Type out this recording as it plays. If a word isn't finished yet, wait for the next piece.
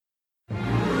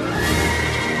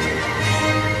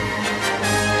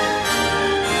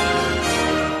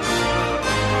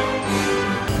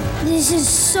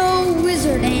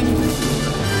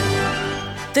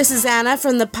This is Anna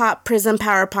from the Pop Prism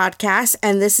Power Podcast,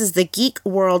 and this is the Geek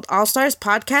World All-Stars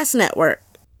Podcast Network.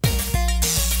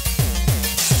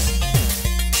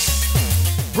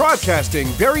 Broadcasting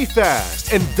very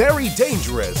fast and very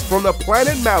dangerous from the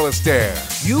planet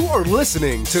Malastare. You are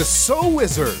listening to So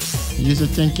Wizard. You're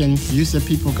thinking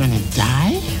people gonna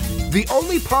die? The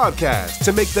only podcast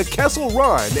to make the Kessel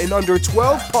run in under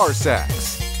 12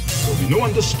 parsecs. There'll be no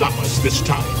one to stop us this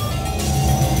time.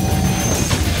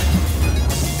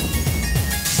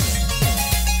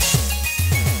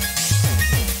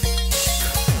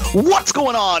 What's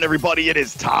going on, everybody? It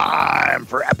is time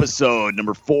for episode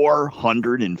number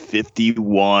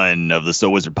 451 of the So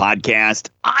Wizard Podcast.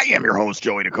 I am your host,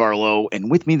 Joey DiCarlo,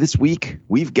 and with me this week,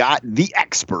 we've got the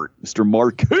expert, Mr.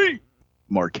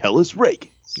 Marcellus Reagan.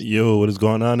 Yo, what is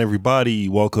going on, everybody?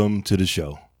 Welcome to the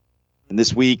show. And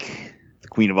this week, the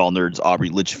queen of all nerds, Aubrey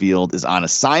Litchfield, is on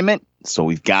assignment, so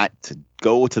we've got to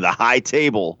go to the high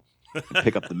table and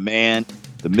pick up the man,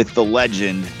 the myth, the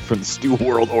legend from the Stu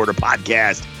World Order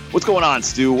Podcast. What's going on,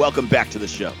 Stu? Welcome back to the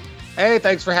show. Hey,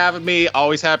 thanks for having me.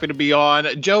 Always happy to be on.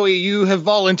 Joey, you have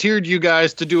volunteered you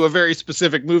guys to do a very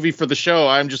specific movie for the show.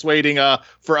 I'm just waiting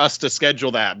for us to schedule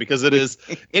that because it is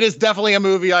definitely a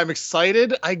movie I'm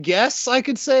excited, I guess I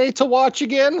could say, to watch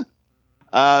again.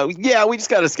 Yeah, we just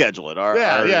got to schedule it. Our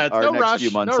no next rush,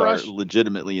 few months are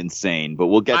legitimately insane, but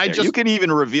we'll get there. You can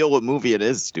even reveal what movie it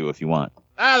is, Stu, if you want.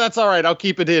 That's all right. I'll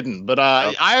keep it hidden. But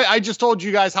okay. I just told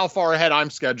you guys how far ahead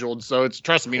I'm scheduled, so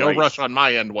trust me, no rush on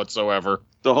my end whatsoever.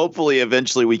 So hopefully,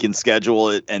 eventually, we can schedule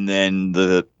it, and then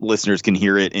the listeners can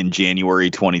hear it in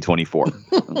January 2024.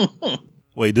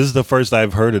 Wait, this is the first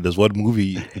I've heard of this. What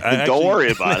movie? Don't worry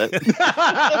about it.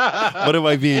 What am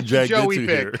I being dragged into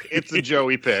here? It's a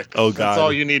Joey pick. Oh, God. That's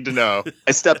all you need to know.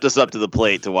 I stepped us up to the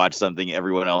plate to watch something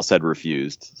everyone else had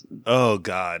refused. Oh,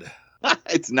 God.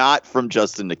 It's not from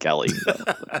Justin to Kelly.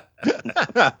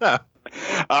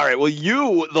 All right. Well,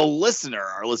 you, the listener,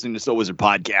 are listening to So Wizard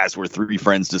Podcast, where three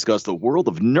friends discuss the world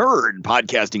of nerd,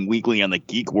 podcasting weekly on the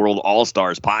Geek World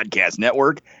All-Stars Podcast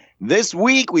Network. This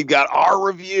week, we've got our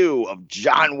review of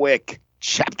John Wick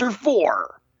Chapter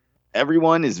 4.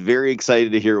 Everyone is very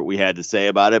excited to hear what we had to say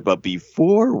about it. But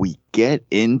before we get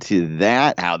into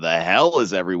that, how the hell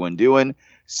is everyone doing?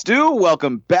 Stu,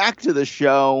 welcome back to the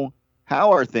show.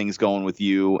 How are things going with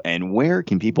you, and where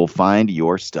can people find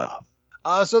your stuff?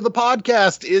 So the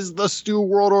podcast is the Stu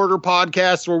World Order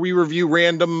Podcast, where we review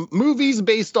random movies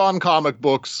based on comic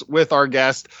books with our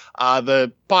guest. The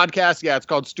podcast, it's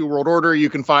called Stu World Order. You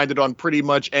can find it on pretty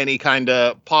much any kind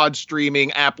of pod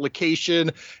streaming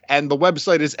application. And the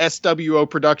website is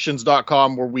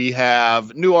swoproductions.com, where we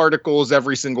have new articles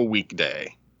every single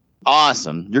weekday.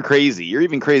 Awesome. You're crazy. You're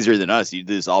even crazier than us. You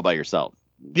do this all by yourself.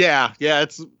 Yeah,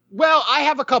 well, I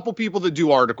have a couple people that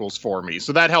do articles for me,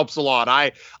 so that helps a lot.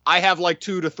 I have like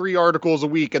 2 to 3 articles a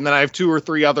week, and then I have 2 or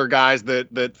 3 other guys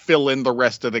that fill in the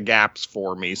rest of the gaps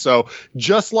for me. So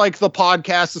just like the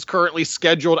podcast is currently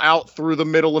scheduled out through the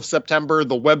middle of September,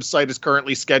 the website is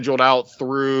currently scheduled out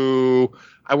through,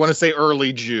 I want to say,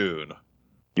 early June.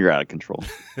 You're out of control.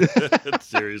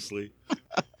 Seriously.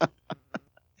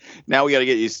 Now we got to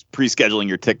get you pre-scheduling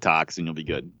your TikToks, and you'll be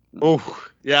good. Oh,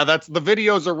 yeah, the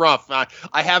videos are rough. I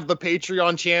have the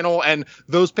Patreon channel, and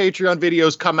those Patreon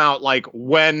videos come out like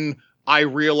when I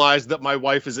realize that my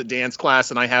wife is at dance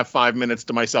class and I have 5 minutes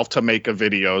to myself to make a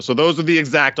video. So those are the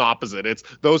exact opposite.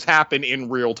 Those happen in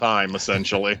real time,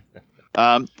 essentially.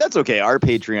 That's okay. Our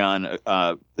Patreon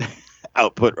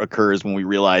output occurs when we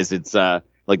realize it's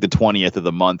like the 20th of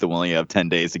the month, and we only have 10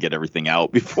 days to get everything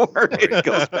out before it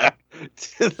goes back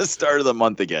to the start of the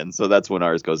month again. So that's when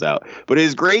ours goes out. But it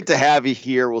is great to have you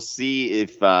here. We'll see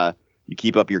if you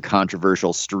keep up your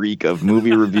controversial streak of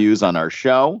movie reviews on our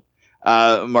show.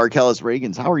 Marcellus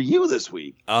Reagans, how are you this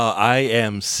week? I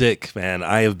am sick, man.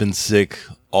 I have been sick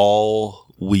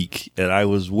all week, and I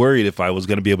was worried if I was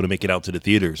going to be able to make it out to the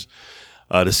theaters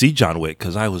to see John Wick,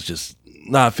 because I was just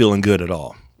not feeling good at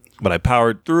all. But I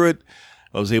powered through it.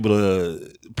 I was able to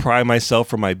pry myself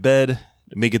from my bed,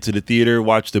 make it to the theater,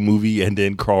 watch the movie, and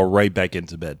then crawl right back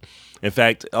into bed. In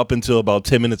fact, up until about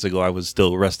 10 minutes ago, I was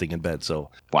still resting in bed.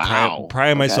 So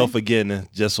prying myself again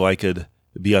just so I could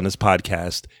be on this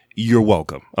podcast. You're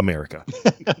welcome, America.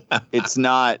 It's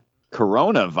not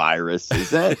coronavirus,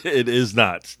 is it? It is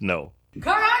not. No.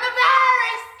 Coronavirus!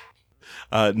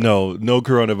 No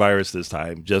coronavirus this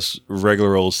time. Just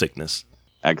regular old sickness.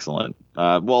 Excellent.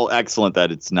 Well, excellent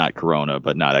that it's not corona,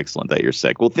 but not excellent that you're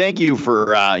sick. Well, thank you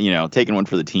for, taking one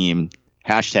for the team.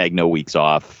 #no weeks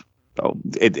off. So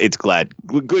it's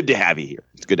good to have you here.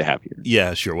 It's good to have you here.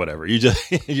 Yeah, sure, whatever. You're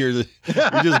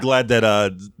just glad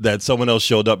that someone else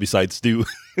showed up besides Stu.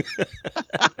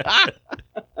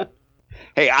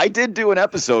 Hey, I did do an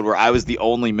episode where I was the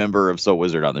only member of So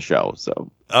Wizard on the show.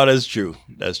 So that's true.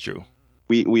 That's true.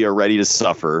 We are ready to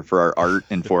suffer for our art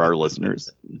and for our listeners.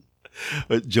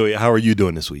 Joey, how are you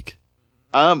doing this week?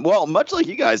 Well, much like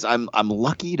you guys, I'm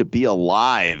lucky to be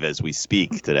alive as we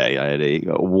speak today. I had a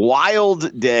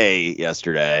wild day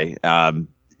yesterday.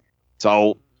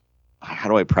 So how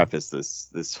do I preface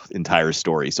this entire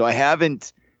story? So I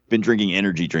haven't been drinking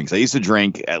energy drinks. I used to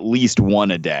drink at least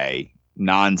one a day,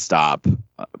 nonstop.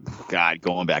 God,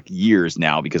 going back years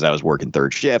now because I was working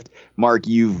third shift. Mark,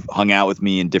 you've hung out with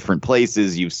me in different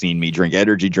places. You've seen me drink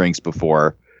energy drinks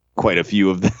before, quite a few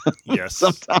of them. Yes.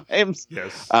 Sometimes.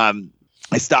 Yes.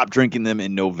 I stopped drinking them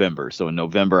in November. So in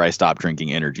November, I stopped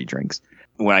drinking energy drinks.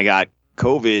 When I got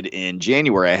COVID in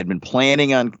January, I had been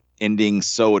planning on ending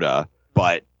soda,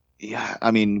 but yeah,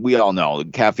 I mean, we all know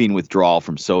caffeine withdrawal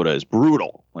from soda is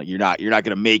brutal. Like you're not going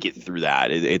to make it through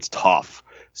that. It's tough.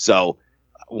 So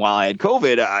while I had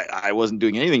COVID, I wasn't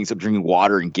doing anything except drinking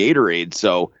water and Gatorade.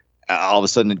 So all of a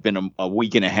sudden it'd been a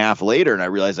week and a half later and I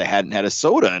realized I hadn't had a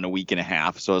soda in a week and a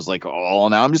half. So I was like, oh,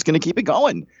 now I'm just going to keep it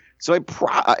going. So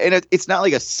it's not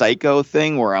like a psycho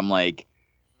thing where I'm like,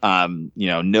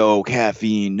 no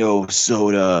caffeine, no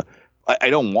soda.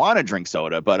 I don't want to drink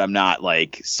soda, but I'm not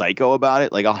like psycho about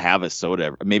it. Like I'll have a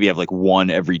soda, maybe have like one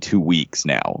every 2 weeks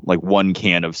now, like one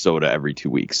can of soda every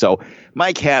 2 weeks. So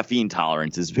my caffeine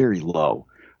tolerance is very low.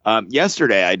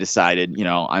 Yesterday I decided,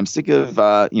 I'm sick of,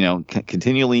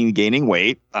 continually gaining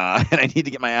weight, and I need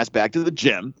to get my ass back to the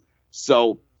gym.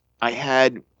 So I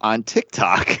had on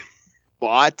TikTok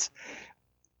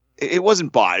it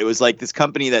wasn't bought. It was like this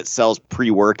company that sells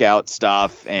pre-workout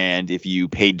stuff. And if you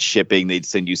paid shipping, they'd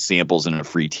send you samples and a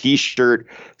free t-shirt.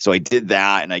 So I did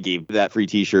that and I gave that free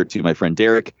t-shirt to my friend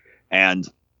Derek. And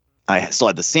I still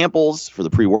had the samples for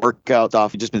the pre-workout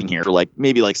stuff. I've just been here for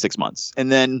maybe 6 months.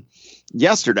 And then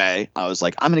yesterday I was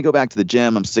like, I'm going to go back to the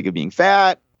gym. I'm sick of being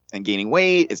fat and gaining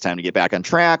weight. It's time to get back on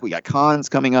track. We got cons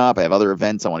coming up. I have other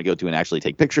events I want to go to and actually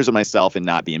take pictures of myself and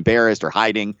not be embarrassed or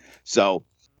hiding. So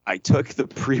I took the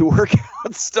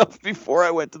pre-workout stuff before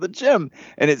I went to the gym,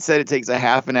 and it said it takes a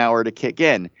half an hour to kick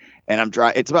in. And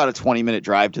it's about a 20-minute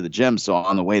drive to the gym. So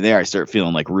on the way there, I start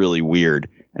feeling really weird.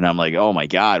 And I'm like, oh my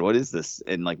God, what is this?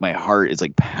 And my heart is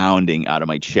pounding out of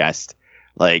my chest.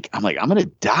 I'm going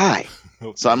to die.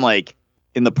 Okay. So I'm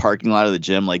in the parking lot of the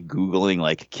gym,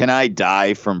 Googling, can I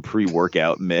die from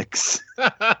pre-workout mix?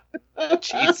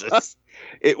 Jesus.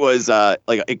 It was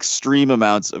extreme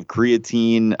amounts of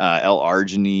creatine,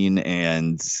 L-arginine,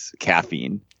 and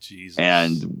caffeine. Jesus.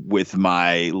 And with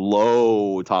my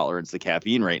low tolerance to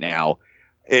caffeine right now,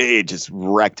 it just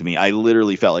wrecked me. I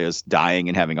literally felt like I was dying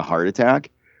and having a heart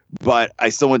attack. But I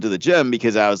still went to the gym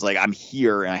because I was like, I'm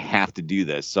here and I have to do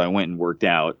this. So I went and worked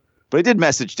out. But I did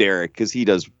message Derek because he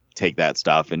does take that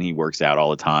stuff and he works out all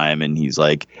the time. And he's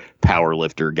power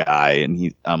lifter guy.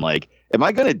 And I'm like, am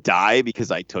I going to die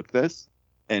because I took this?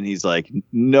 And he's like,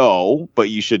 no, but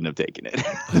you shouldn't have taken it.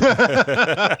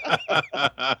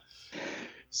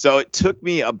 So it took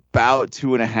me about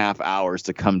 2.5 hours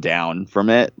to come down from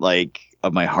it,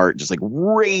 of my heart just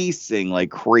racing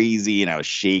like crazy. And I was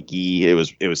shaky. It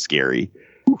was scary,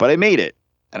 but I made it.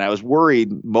 And I was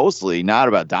worried mostly not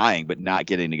about dying, but not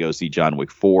getting to go see John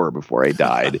Wick 4 before I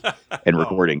died and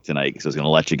recording tonight because I was going to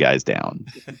let you guys down.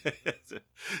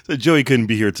 So Joey couldn't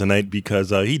be here tonight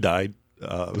because he died.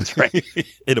 That's right.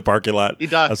 In a parking lot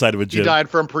outside of a gym. He died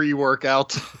from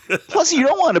pre-workout. Plus, you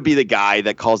don't want to be the guy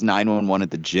that calls 911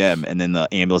 at the gym and then the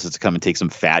ambulance has to come and take some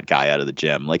fat guy out of the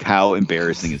gym. How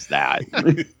embarrassing is that?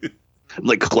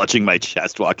 I'm clutching my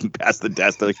chest walking past the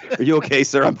desk. Are you okay,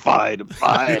 sir? I'm fine.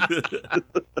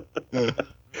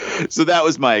 So that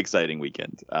was my exciting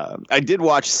weekend. I did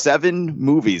watch 7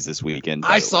 movies this weekend.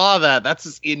 I saw that.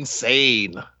 That's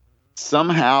insane.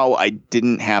 Somehow I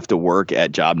didn't have to work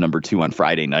at job number 2 on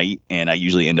Friday night. And I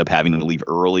usually end up having to leave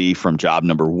early from job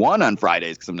number 1 on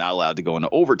Fridays because I'm not allowed to go into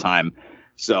overtime.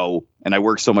 So, and I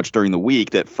work so much during the week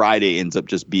that Friday ends up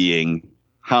just being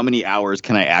how many hours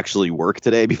can I actually work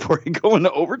today before I go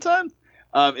into overtime?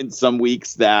 In some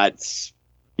weeks that's,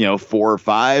 4 or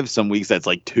 5. Some weeks that's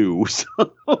 2. So,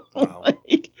 wow.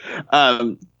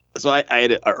 So I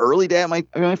had an early day at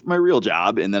my real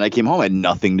job. And then I came home, I had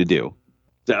nothing to do.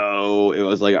 So it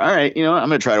was all right, I'm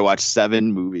going to try to watch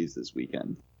 7 movies this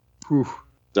weekend. Whew.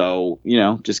 So,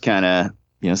 just kind of,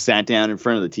 sat down in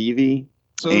front of the TV.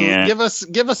 So give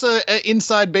us a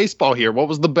inside baseball here. What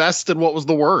was the best and what was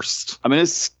the worst?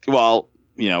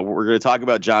 we're going to talk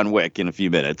about John Wick in a few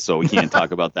minutes, so we can't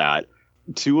talk about that.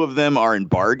 2 of them are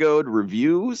embargoed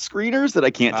review screeners that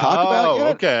I can't talk about yet.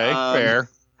 Okay, fair.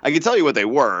 I can tell you what they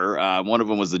were. One of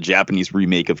them was the Japanese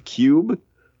remake of Cube,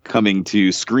 coming to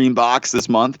Screenbox this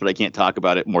month, but I can't talk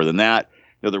about it more than that.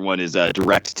 The other one is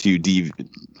direct to VOD,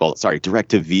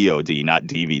 not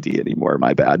DVD anymore.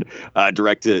 My bad.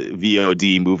 Direct to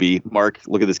VOD movie. Mark,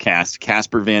 look at this cast: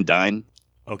 Casper Van Dien,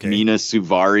 Okay. Mina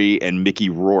Suvari, and Mickey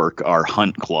Rourke are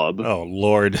Hunt Club. Oh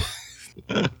Lord.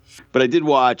 But I did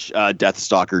watch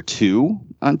Deathstalker 2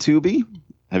 on Tubi.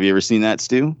 Have you ever seen that,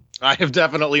 Stu? I have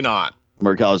definitely not.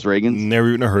 Marcellus Reagan? Never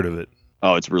even heard of it.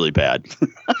 Oh, it's really bad.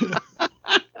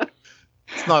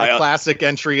 It's not a classic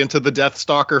entry into the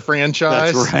Deathstalker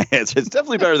franchise. That's right. It's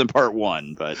definitely better than part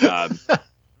 1. But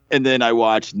and then I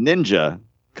watched Ninja,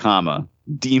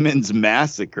 Demon's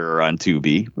Massacre on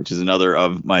Tubi, which is another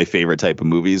of my favorite type of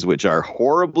movies, which are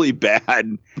horribly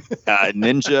bad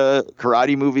ninja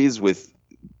karate movies with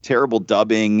terrible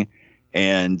dubbing.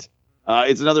 And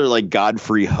it's another like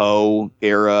Godfrey Ho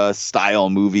era style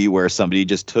movie where somebody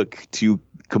just took 2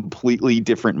 completely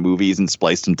different movies and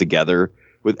spliced them together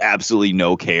with absolutely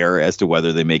no care as to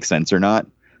whether they make sense or not.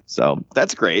 So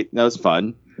that's great. That was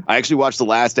fun. I actually watched The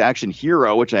Last Action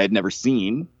Hero, which I had never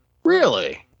seen.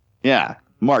 Really? Yeah.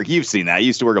 Mark, you've seen that. You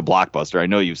used to work at Blockbuster. I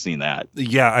know you've seen that.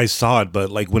 Yeah, I saw it,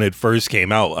 but like when it first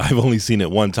came out, I've only seen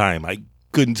it one time. I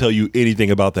couldn't tell you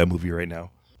anything about that movie right now.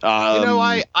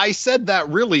 I said that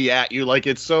really at you like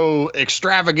it's so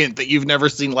extravagant that you've never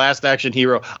seen Last Action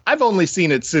Hero. I've only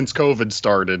seen it since COVID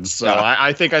started, so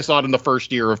I think I saw it in the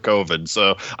first year of COVID,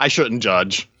 so I shouldn't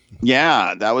judge.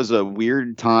 Yeah, that was a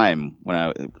weird time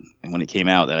when it came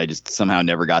out that I just somehow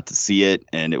never got to see it,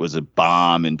 and it was a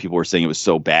bomb, and people were saying it was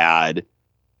so bad,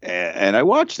 and I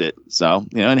watched it. So,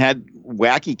 and had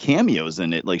wacky cameos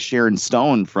in it, like Sharon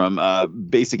Stone from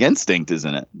Basic Instinct is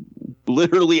in it.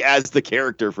 Literally as the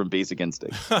character from Basic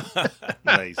Instinct.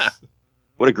 Nice.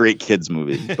 What a great kids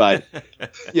movie. But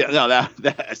yeah, no,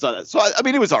 that I saw that. So I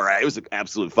mean, it was all right. It was an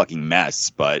absolute fucking mess,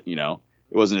 but it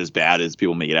wasn't as bad as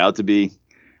people make it out to be.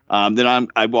 Then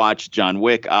I watched John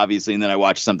Wick, obviously, and then I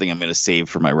watched something I'm going to save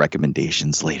for my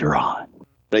recommendations later on.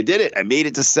 But I did it. I made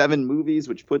it to 7 movies,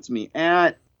 which puts me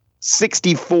at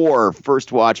 64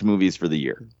 first watch movies for the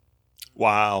year.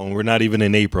 Wow, we're not even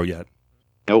in April yet.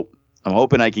 Nope. I'm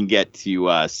hoping I can get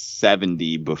to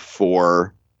 70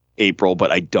 before April,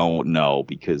 but I don't know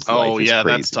because life is crazy.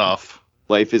 That's tough.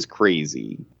 Life is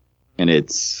crazy. And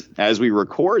it's, as we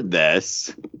record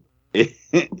this,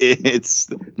 it's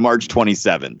March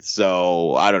 27th.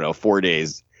 So I don't know, 4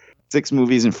 days. 6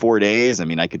 movies in 4 days. I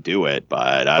mean, I could do it, but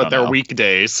I don't know. But they're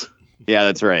weekdays. Yeah,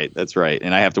 that's right. That's right.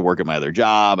 And I have to work at my other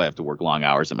job. I have to work long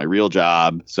hours at my real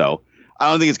job. So I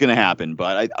don't think it's going to happen,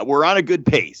 but we're on a good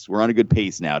pace. We're on a good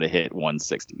pace now to hit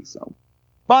 160. So,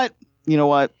 but you know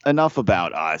what? Enough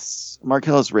about us.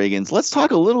 Marcellus Reagans, let's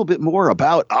talk a little bit more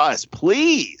about us.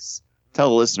 Please tell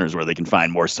the listeners where they can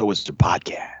find more So Wizard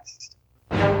Podcast.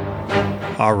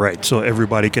 All right, so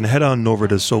everybody can head on over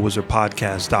to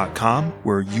SoWizardPodcast.com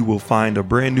where you will find a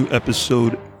brand new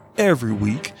episode every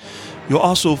week. You'll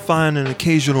also find an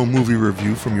occasional movie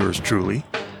review from yours truly.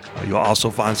 You'll also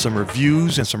find some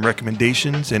reviews and some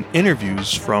recommendations and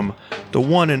interviews from the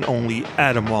one and only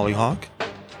Adam Wallyhawk.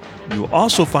 You'll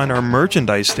also find our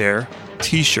merchandise there,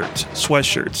 t-shirts,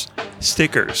 sweatshirts,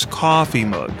 stickers, coffee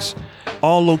mugs,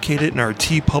 all located in our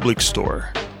TeePublic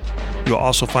store. You'll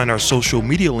also find our social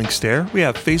media links there. We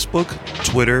have Facebook,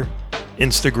 Twitter,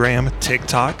 Instagram,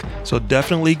 TikTok, so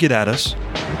definitely get at us.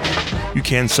 You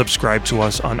can subscribe to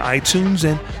us on iTunes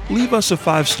and leave us a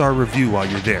 5-star review while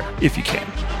you're there, if you can.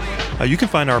 You can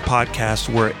find our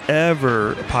podcast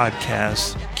wherever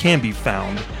podcasts can be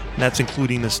found, and that's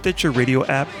including the Stitcher Radio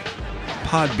app,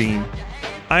 Podbean,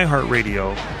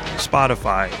 iHeartRadio,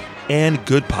 Spotify, and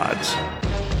Good Pods.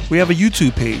 We have a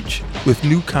YouTube page with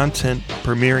new content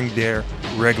premiering there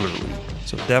regularly,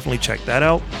 so definitely check that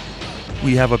out.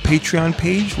 We have a Patreon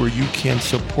page where you can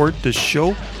support the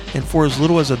show, and for as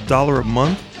little as $1 a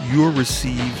month, you'll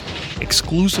receive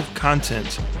exclusive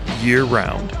content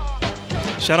year-round.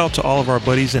 Shout out to all of our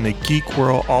buddies in the Geek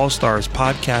World All-Stars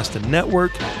Podcast and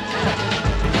Network.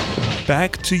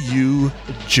 Back to you,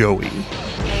 Joey.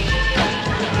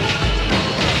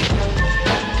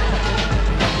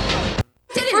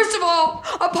 First of all,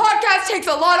 a podcast takes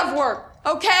a lot of work,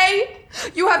 okay?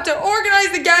 You have to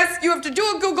organize the guests, you have to do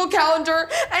a Google Calendar,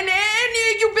 and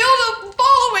you build a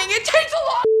following. It takes a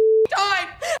lot of time.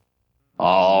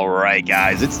 All right,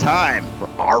 guys, it's time for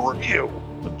our review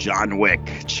of John Wick,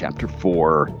 Chapter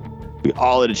 4. We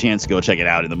all had a chance to go check it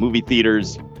out in the movie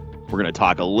theaters. We're going to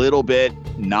talk a little bit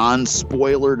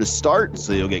non-spoiler to start,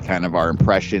 so you'll get kind of our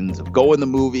impressions of going the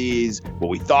movies, what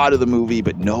we thought of the movie,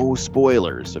 but no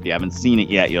spoilers. So if you haven't seen it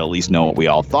yet, you'll at least know what we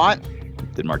all thought.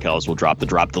 Then Marcellus will drop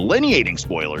delineating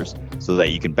spoilers so that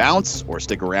you can bounce or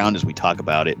stick around as we talk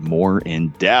about it more in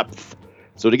depth.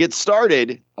 So to get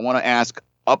started, I want to ask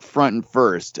up front and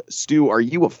first, Stu, are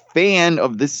you a fan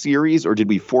of this series, or did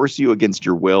we force you against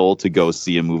your will to go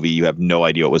see a movie you have no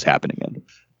idea what was happening in?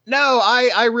 No,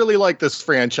 I really like this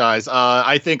franchise.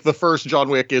 I think the first John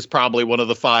Wick is probably one of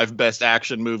the 5 best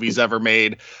action movies ever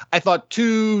made. I thought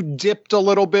 2 dipped a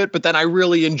little bit, but then I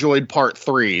really enjoyed part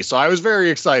 3. So I was very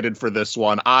excited for this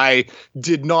one. I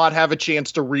did not have a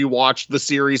chance to rewatch the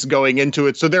series going into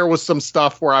it. So there was some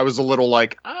stuff where I was a little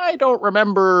like, I don't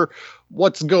remember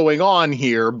what's going on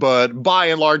here. But by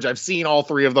and large, I've seen all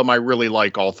 3 of them. I really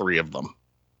like all 3 of them.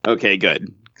 Okay,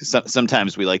 good.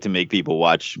 Sometimes we like to make people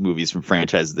watch movies from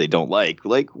franchises they don't like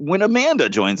when Amanda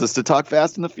joins us to talk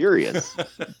Fast and the Furious.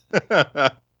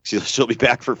 She'll be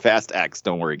back for Fast X.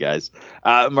 Don't worry, guys.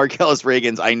 Marcellus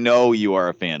Reagans, I know you are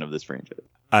a fan of this franchise.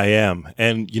 I am.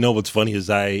 And you know what's funny is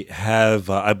I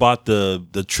bought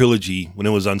the trilogy when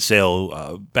it was on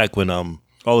sale back when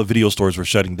all the video stores were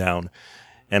shutting down.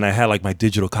 And I had like my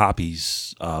digital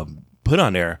copies put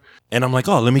on there. And I'm like,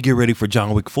 oh, let me get ready for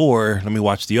John Wick 4. Let me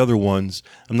watch the other ones.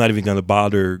 I'm not even going to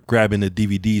bother grabbing the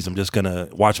DVDs. I'm just going to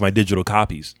watch my digital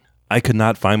copies. I could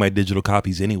not find my digital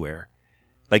copies anywhere.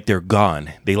 Like, they're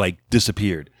gone. They like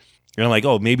disappeared. And I'm like,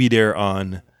 oh, maybe they're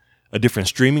on a different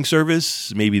streaming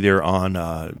service. Maybe they're on,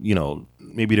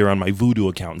 maybe they're on my Vudu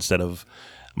account instead of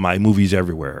my Movies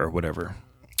Everywhere or whatever.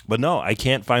 But no, I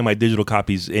can't find my digital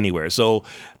copies anywhere. So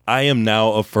I am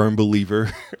now a firm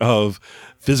believer of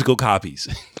physical copies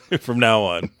from now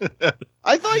on.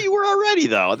 I thought you were already,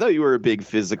 though. I thought you were a big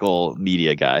physical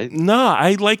media guy. No,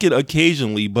 I like it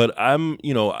occasionally, but I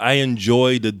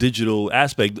enjoy the digital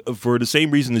aspect for the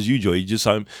same reason as you, Joey. You just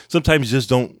sometimes you just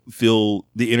don't feel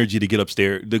the energy to get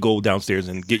upstairs, to go downstairs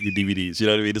and get your DVDs. You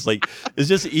know what I mean? It's like it's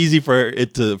just easy for me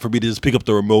to just pick up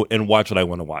the remote and watch what I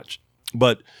want to watch.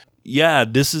 But yeah,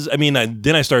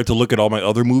 then I started to look at all my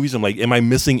other movies. I'm like, am I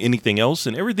missing anything else?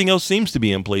 And everything else seems to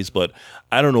be in place, but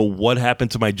I don't know what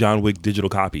happened to my John Wick digital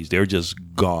copies. They're just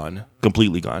gone,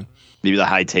 completely gone. Maybe the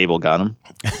high table got them.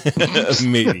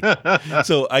 Maybe.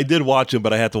 So I did watch them,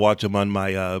 but I had to watch them on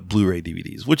my Blu-ray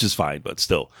DVDs, which is fine. But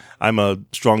still, I'm a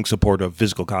strong supporter of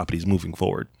physical copies moving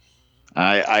forward.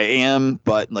 I am,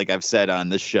 but like I've said on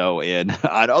this show and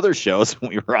on other shows,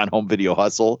 when we were on Home Video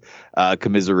Hustle,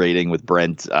 commiserating with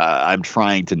Brent, I'm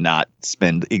trying to not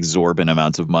spend exorbitant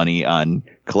amounts of money on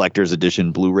collector's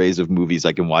edition Blu-rays of movies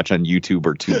I can watch on YouTube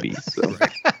or Tubi.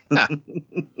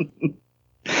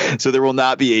 So there will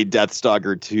not be a Death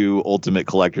Stalker 2 Ultimate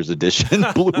Collector's Edition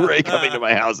Blu-ray coming to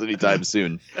my house anytime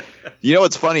soon. You know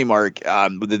what's funny, Mark?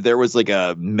 There was like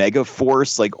a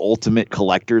Megaforce like Ultimate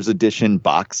Collector's Edition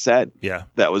box set. Yeah.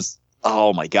 That was,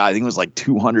 oh my God, I think it was like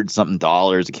 $200-something.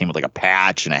 It came with like a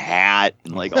patch and a hat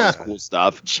and like all this cool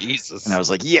stuff. Jesus. And I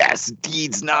was like, yes,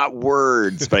 deeds, not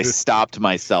words. But I stopped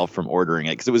myself from ordering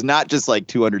it because it was not just like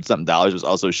 $200-something. It was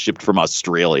also shipped from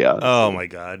Australia. Oh my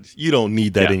God. You don't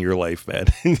need that in your life, man.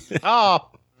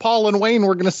 Paul and Wayne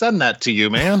were going to send that to you,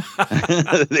 man.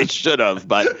 They should have.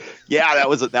 But yeah, that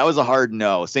was a hard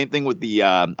no. Same thing with the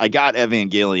I got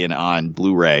Evangelion on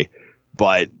Blu-ray.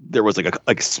 But there was like a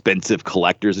expensive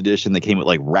collector's edition that came with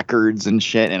like records and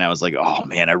shit. And I was like, oh,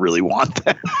 man, I really want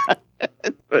that.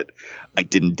 But I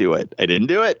didn't do it.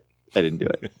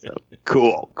 So,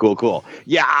 cool.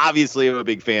 Yeah, obviously, I'm a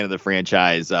big fan of the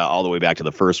franchise all the way back to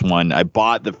the first one. I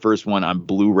bought the first one on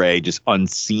Blu-ray just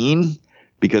unseen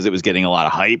because it was getting a lot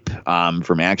of hype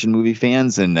from action movie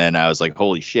fans. And then I was like,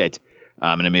 holy shit.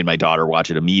 And I made my daughter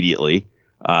watch it immediately.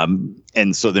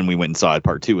 And so then we went and saw it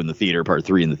part 2 in the theater, part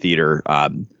 3 in the theater.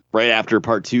 Right after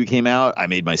part 2 came out, I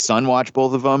made my son watch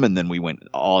both of them. And then we went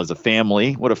all as a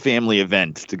family. What a family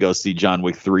event to go see John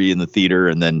Wick 3 in the theater.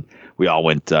 And then we all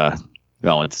went to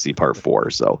see part 4.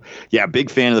 So yeah,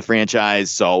 big fan of the franchise.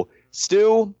 So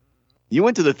Stu, you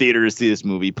went to the theater to see this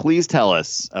movie. Please tell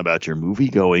us about your movie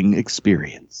going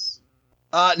experience.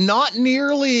 Not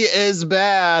nearly as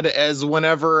bad as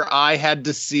whenever I had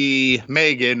to see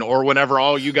Megan or whenever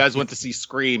all you guys went to see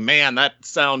Scream. Man, that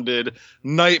sounded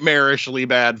nightmarishly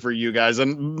bad for you guys.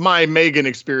 And my Megan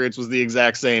experience was the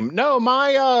exact same. No,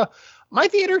 my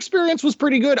theater experience was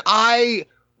pretty good. I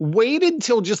waited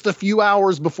till just a few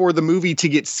hours before the movie to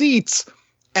get seats.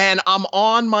 and I'm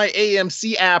on my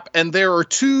AMC app, and there are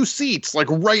 2 seats like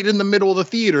right in the middle of the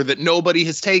theater that nobody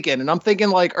has taken. And I'm thinking,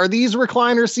 like, are these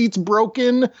recliner seats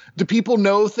broken? Do people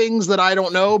know things that I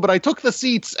don't know? But I took the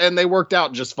seats and they worked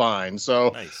out just fine.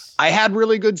 So Nice. I had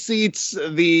really good seats.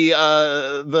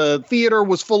 The theater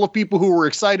was full of people who were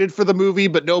excited for the movie,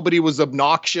 but nobody was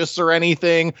obnoxious or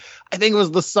anything. I think it was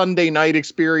the Sunday night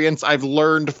experience. I've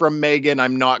learned from Megan,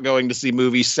 I'm not going to see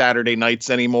movies Saturday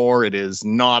nights anymore. It is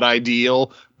not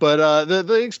ideal. But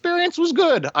the experience was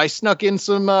good. I snuck in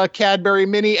some Cadbury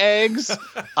mini eggs.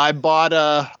 I bought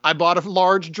a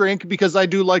large drink because I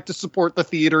do like to support the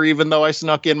theater, even though I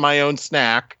snuck in my own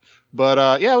snack.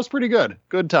 But yeah, it was pretty good.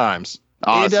 Good times.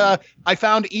 Awesome. And I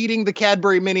found eating the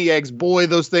Cadbury mini eggs, boy,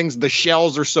 those things, the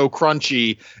shells are so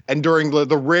crunchy. And during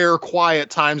the rare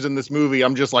quiet times in this movie,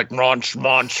 I'm just like munch,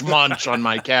 munch, munch on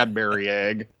my Cadbury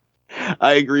egg.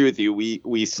 I agree with you.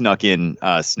 We snuck in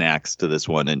snacks to this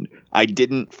one, and I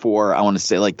didn't for, I want to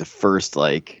say, like the first,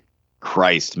 like,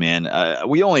 Christ, man.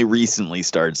 We only recently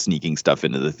started sneaking stuff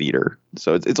into the theater.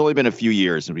 So it's only been a few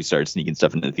years since we started sneaking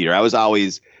stuff into the theater. I was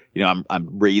always, you know, I'm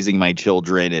raising my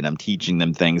children and I'm teaching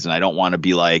them things, and I don't want to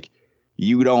be like,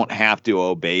 you don't have to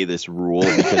obey this rule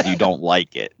because you don't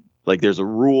like it. Like, there's a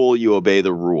rule, you obey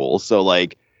the rule. So,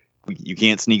 like, you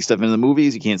can't sneak stuff into the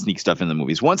movies. You can't sneak stuff in the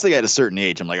movies. Once they got a certain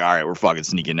age, I'm like, all right, we're fucking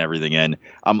sneaking everything in.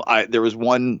 There was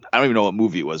one, I don't even know what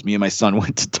movie it was. Me and my son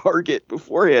went to Target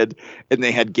beforehand, and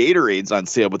they had Gatorades on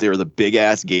sale, but they were the big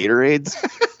ass Gatorades.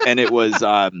 And it was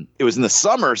in the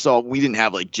summer, so we didn't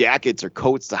have like jackets or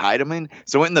coats to hide them in.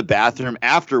 So I went in the bathroom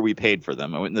after we paid for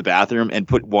them. I went in the bathroom and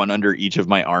put one under each of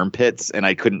my armpits, and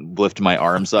I couldn't lift my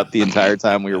arms up the entire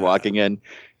time we were walking in.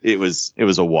 It was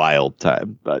a wild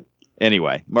time, but.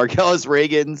 Anyway, Marcellus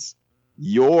Reagan's,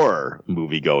 your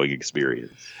movie-going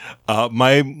experience.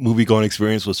 My movie-going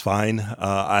experience was fine.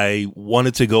 I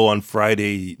wanted to go on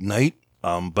Friday night,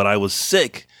 but I was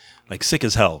sick, like sick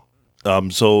as hell.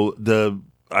 So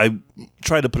I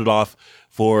tried to put it off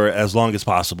for as long as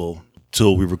possible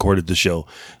till we recorded the show.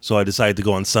 So I decided to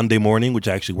go on Sunday morning, which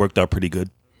actually worked out pretty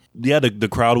good. Yeah, the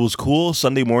crowd was cool.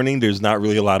 Sunday morning, there's not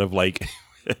really a lot of like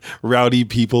rowdy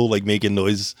people like making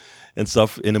noise and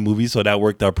stuff in the movie, so that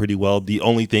worked out pretty well. The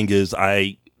only thing is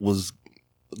I was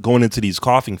going into these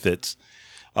coughing fits,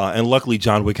 and luckily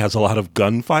John Wick has a lot of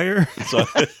gunfire, so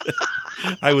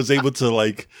I was able to,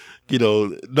 like, you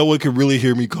know, no one could really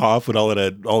hear me cough with all of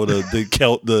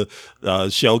the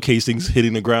shell casings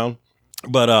hitting the ground.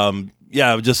 But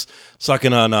yeah, I'm just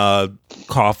sucking on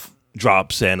cough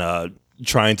drops and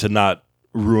trying to not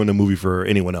ruin the movie for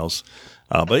anyone else.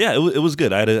 But yeah, it was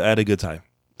good. I had a good time.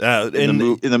 In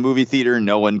the movie theater,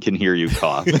 no one can hear you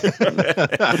cough.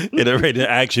 In an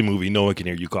action movie, no one can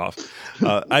hear you cough.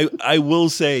 I will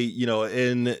say,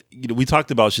 we talked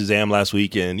about Shazam last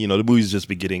week, and the movie's just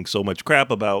been getting so much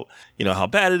crap about how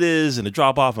bad it is and the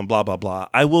drop off and blah blah blah.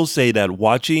 I will say that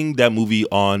watching that movie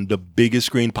on the biggest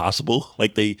screen possible,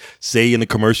 like they say in the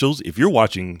commercials, if you're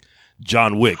watching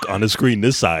John Wick on a screen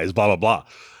this size, blah blah blah.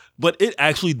 But it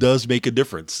actually does make a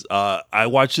difference. I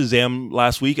watched Shazam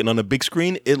last week, and on the big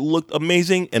screen, it looked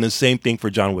amazing. And the same thing for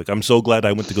John Wick. I'm so glad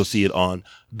I went to go see it on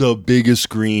the biggest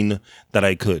screen that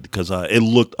I could, because it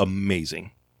looked amazing.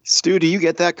 Stu, do you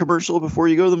get that commercial before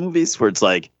you go to the movies where it's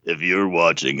like, if you're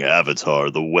watching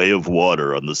Avatar, The Way of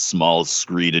Water on the small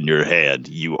screen in your hand,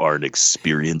 you aren't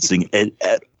experiencing it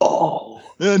at all?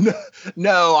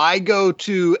 No, I go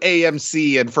to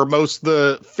AMC, and for most of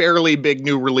the fairly big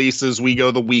new releases, we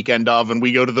go the weekend of, and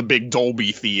we go to the big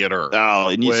Dolby theater. Oh,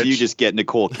 and you just get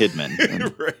Nicole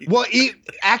Kidman. Right. Well,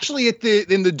 actually,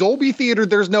 in the Dolby theater,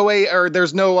 there's no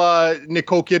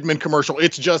Nicole Kidman commercial.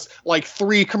 It's just like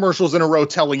 3 commercials in a row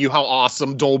telling you how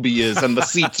awesome Dolby is, and the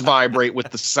seats vibrate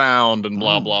with the sound, and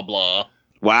blah blah blah.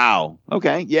 Wow.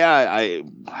 Okay. Yeah.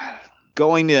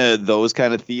 Going to those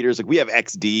kind of theaters, like we have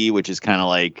XD, which is kind of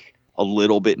like a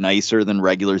little bit nicer than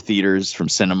regular theaters from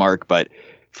Cinemark. But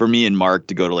for me and Mark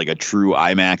to go to like a true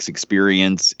IMAX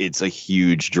experience, it's a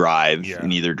huge drive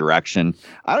in either direction.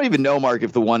 I don't even know, Mark,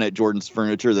 if the one at Jordan's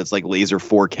Furniture that's like laser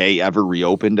 4K ever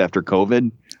reopened after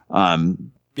COVID.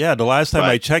 Yeah, the last time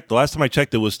I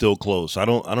checked, it was still closed. I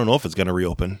don't know if it's going to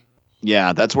reopen.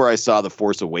 Yeah, that's where I saw The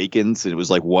Force Awakens. It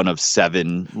was like one of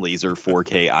 7 laser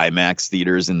 4K IMAX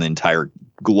theaters in the entire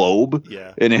globe.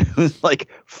 Yeah. And it was like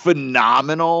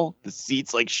phenomenal. The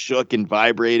seats like shook and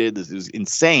vibrated. This was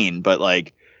insane. But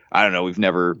like, I don't know. We've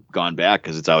never gone back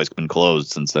because it's always been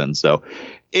closed since then. So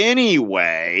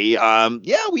anyway,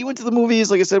 yeah, we went to the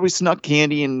movies. Like I said, we snuck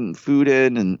candy and food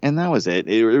in, and that was it.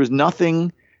 There was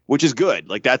nothing, which is good.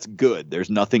 Like, that's good.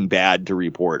 There's nothing bad to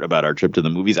report about our trip to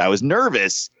the movies. I was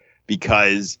nervous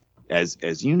because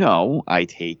as you know, I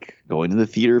take going to the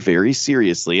theater very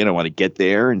seriously, and I want to get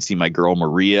there and see my girl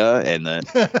Maria, and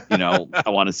I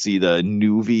want to see the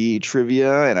Nuvi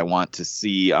trivia, and I want to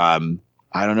see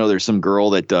I don't know, there's some girl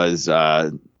that does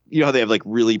they have like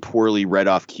really poorly read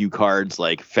off cue cards,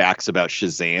 like facts about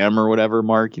Shazam or whatever.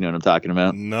 Mark, you know what I'm talking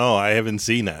about? No, I haven't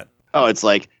seen that. Oh, it's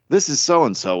like, this is so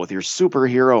and so with your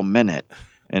superhero minute,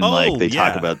 and they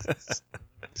talk about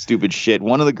stupid shit.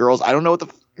 One of the girls, I don't know what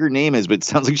the her name is, but it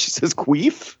sounds like she says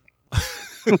queef.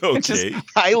 Which is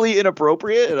highly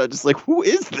inappropriate, and I'm just like, who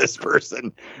is this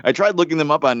person? I tried looking them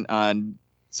up on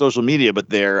social media, but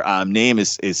their name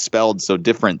is spelled so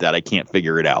different that I can't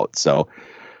figure it out. So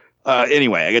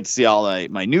anyway, I got to see all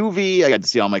my Nuvi, I got to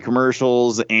see all my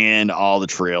commercials and all the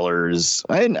trailers.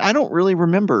 I don't really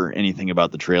remember anything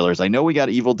about the trailers. I know we got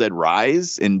Evil Dead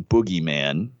Rise and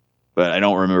Boogeyman, but I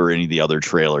don't remember any of the other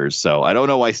trailers. So I don't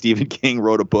know why Stephen King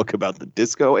wrote a book about the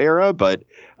disco era, but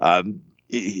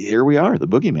here we are, the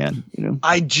Boogeyman.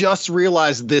 I just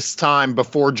realized this time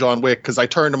before John Wick, because I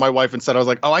turned to my wife and said, I was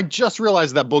like, oh, I just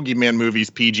realized that Boogeyman movie's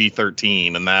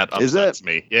PG-13, and that upsets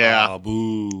me. Yeah. Oh,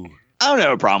 boo. I don't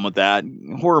have a problem with that.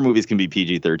 Horror movies can be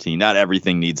PG-13. Not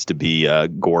everything needs to be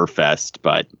gore fest,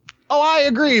 but... Oh, I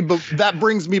agree, but that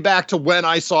brings me back to when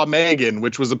I saw Megan,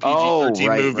 which was a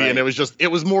PG-13 movie, and it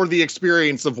was more the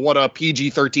experience of what a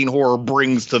PG-13 horror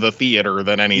brings to the theater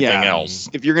than anything else.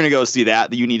 If you're going to go see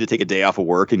that, you need to take a day off of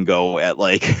work and go at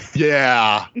like 2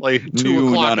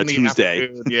 o'clock on a Tuesday.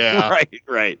 Afternoon. Yeah.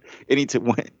 right. You need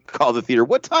to call the theater.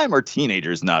 What time are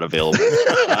teenagers not available?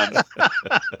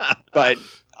 But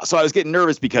so I was getting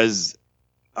nervous because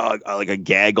like a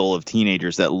gaggle of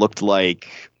teenagers that looked like...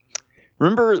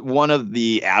 Remember one of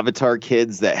the Avatar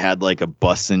kids that had like a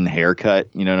bussin' haircut?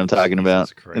 You know what I'm talking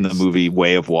about? In the movie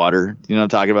Way of Water. You know what I'm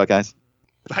talking about, guys?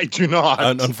 I do not.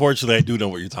 Unfortunately, I do know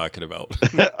what you're talking about.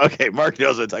 Okay, Mark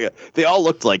knows what I'm talking about. They all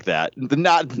looked like that.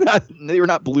 They were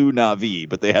not blue Na'vi,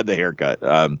 but they had the haircut.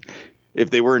 If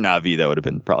they were Na'vi, that would have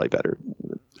been probably better.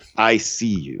 I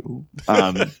see you.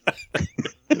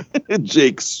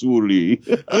 Jake Sully.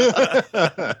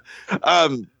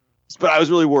 But I was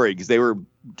really worried because they were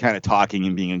kind of talking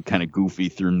and being kind of goofy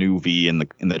through Nuvi in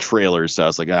the trailers. So I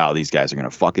was like, oh, these guys are going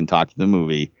to fucking talk to the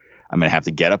movie. I'm going to have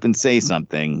to get up and say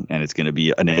something, and it's going to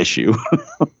be an issue.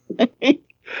 This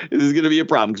is going to be a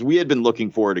problem because we had been looking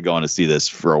forward to going to see this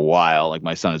for a while. Like,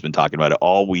 my son has been talking about it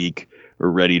all week. We're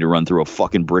ready to run through a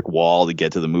fucking brick wall to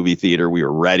get to the movie theater. We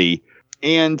were ready,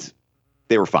 and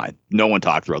they were fine. No one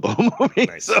talked throughout the whole movie.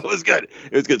 Nice. So it was good.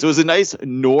 So it was a nice,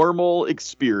 normal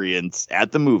experience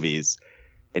at the movies.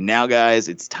 And now, guys,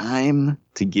 it's time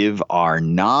to give our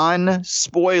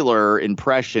non-spoiler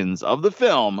impressions of the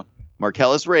film.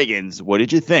 Marcellus Reagans, what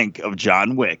did you think of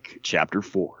John Wick Chapter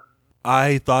 4?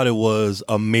 I thought it was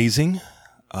amazing.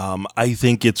 I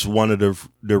think it's one of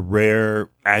the rare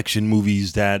action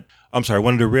movies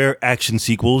one of the rare action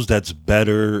sequels that's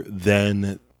better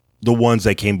than the ones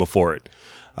that came before it.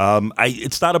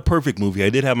 It's not a perfect movie. I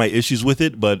did have my issues with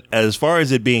it, but as far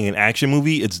as it being an action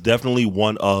movie, it's definitely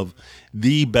one of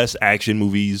the best action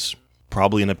movies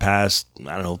probably in the past,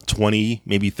 20,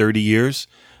 maybe 30 years.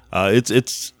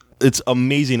 It's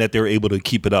amazing that they were able to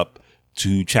keep it up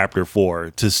to Chapter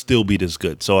 4 to still be this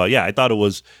good. So I thought it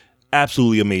was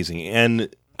absolutely amazing.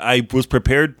 And I was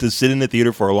prepared to sit in the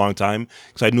theater for a long time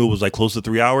because I knew it was like close to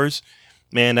 3 hours.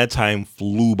 Man, that time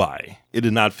flew by. It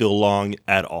did not feel long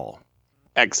at all.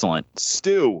 Excellent.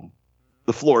 Stu,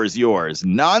 the floor is yours.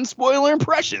 Non-spoiler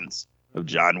impressions of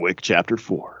John Wick Chapter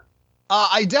 4.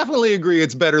 I definitely agree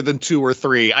it's better than 2 or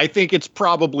 3. I think it's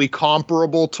probably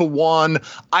comparable to 1.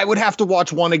 I would have to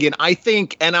watch 1 again. I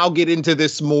think, and I'll get into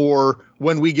this more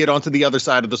when we get onto the other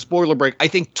side of the spoiler break, I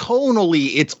think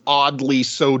tonally it's oddly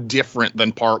so different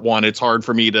than Part 1. It's hard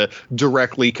for me to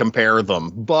directly compare them.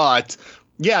 But...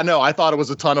 yeah, no, I thought it was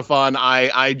a ton of fun.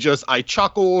 I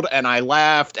chuckled and I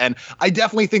laughed, and I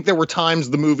definitely think there were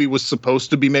times the movie was supposed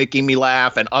to be making me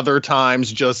laugh, and other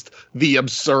times just the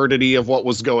absurdity of what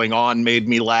was going on made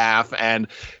me laugh, and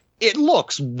it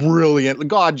looks brilliant.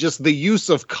 God, just the use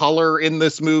of color in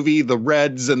this movie, the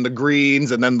reds and the greens,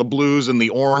 and then the blues and the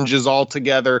oranges all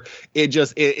together.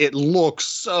 It looks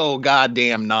so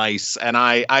goddamn nice, and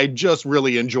I just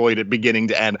really enjoyed it beginning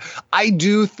to end. I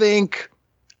do think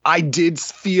I did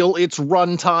feel its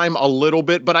runtime a little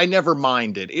bit, but I never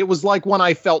minded. It was like when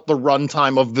I felt the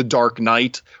runtime of The Dark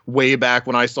Knight way back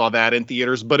when I saw that in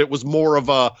theaters, but it was more of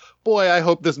a, boy, I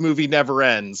hope this movie never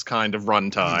ends kind of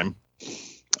runtime.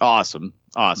 Awesome.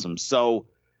 So,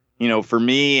 for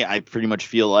me, I pretty much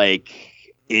feel like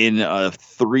in a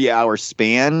 3-hour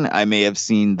span, I may have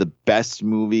seen the best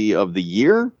movie of the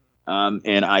year.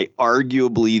 and I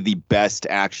arguably the best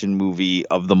action movie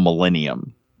of the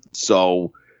millennium.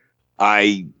 So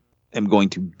I am going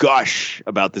to gush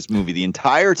about this movie the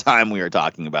entire time we are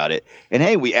talking about it. And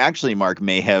hey, we actually, Mark,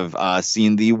 may have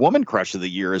seen the woman crush of the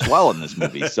year as well in this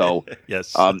movie. So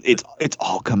yes, it's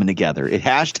all coming together.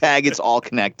 It's all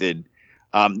connected.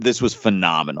 This was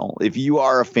phenomenal. If you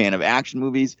are a fan of action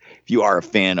movies, if you are a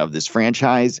fan of this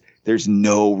franchise, there's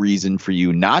no reason for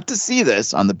you not to see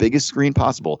this on the biggest screen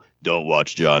possible. Don't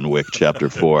watch John Wick Chapter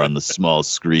 4 on the small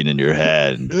screen in your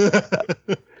head.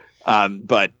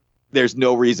 But there's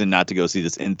no reason not to go see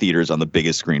this in theaters on the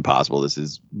biggest screen possible. This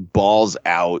is balls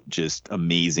out, just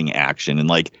amazing action. And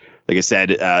like I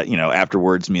said,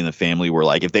 afterwards, me and the family were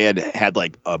like, if they had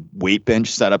like a weight bench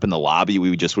set up in the lobby,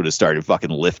 we just would have started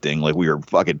fucking lifting. Like we were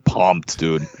fucking pumped,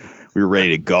 dude. We were ready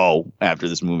to go after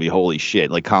this movie. Holy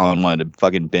shit. Like Colin wanted to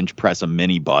fucking bench press a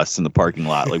minibus in the parking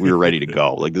lot. Like we were ready to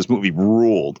go. Like this movie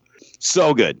ruled.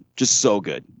 So good. Just so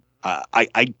good.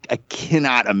 I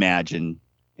cannot imagine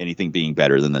anything being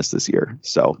better than this year.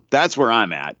 So that's where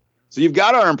I'm at. So you've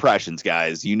got our impressions,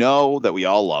 guys. You know that we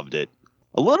all loved it.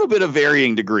 A little bit of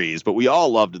varying degrees, but we all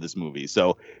loved this movie.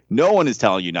 So no one is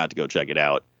telling you not to go check it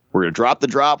out. We're going to drop the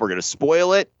drop. We're going to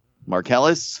spoil it.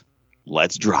 Marcellus,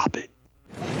 let's drop it.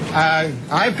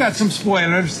 I've got some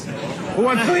spoilers. Who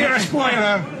wants to hear a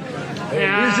spoiler?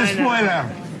 Here's a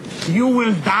spoiler. You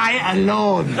will die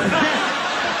alone.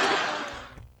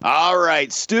 All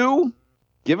right, Stu.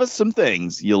 Give us some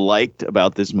things you liked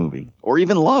about this movie or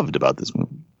even loved about this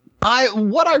movie.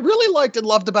 What I really liked and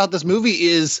loved about this movie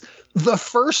is the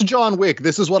first John Wick.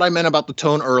 This is what I meant about the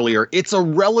tone earlier. It's a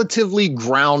relatively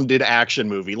grounded action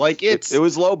movie. Like it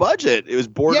was low budget. It was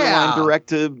borderline direct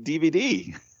to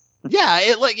DVD. Yeah,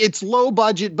 it's low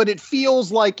budget, but it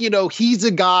feels like, he's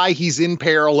a guy, he's in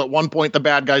peril. At one point, the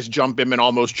bad guys jump him and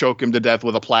almost choke him to death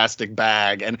with a plastic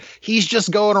bag. And he's just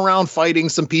going around fighting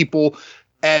some people.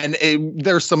 And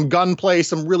there's some gunplay,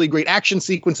 some really great action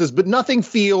sequences, but nothing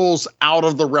feels out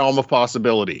of the realm of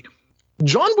possibility.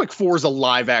 John Wick 4 is a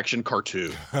live action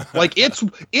cartoon. Like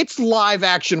it's live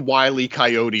action Wile E.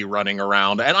 Coyote running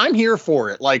around, and I'm here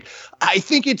for it. Like, I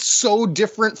think it's so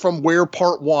different from where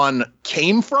part 1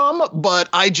 came from, but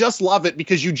I just love it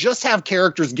because you just have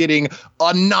characters getting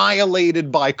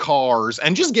annihilated by cars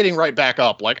and just getting right back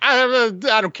up. Like, I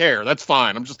don't care. That's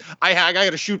fine. I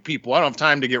got to shoot people. I don't have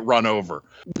time to get run over.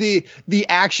 The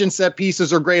action set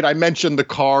pieces are great. I mentioned the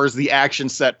cars. The action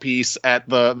set piece at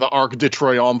the Arc de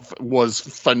Triomphe was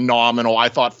phenomenal. I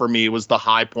thought for me it was the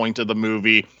high point of the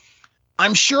movie.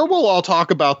 I'm sure we'll all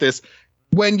talk about this.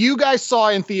 When you guys saw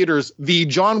in theaters the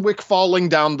John Wick falling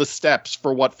down the steps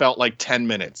for what felt like 10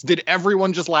 minutes, did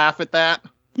everyone just laugh at that?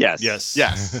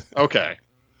 Yes. Okay.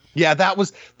 Yeah, that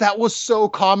was so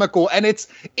comical, and it's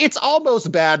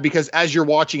almost bad because as you're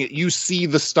watching it, you see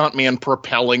the stuntman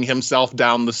propelling himself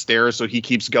down the stairs, so he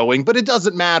keeps going. But it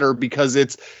doesn't matter because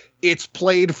it's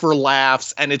played for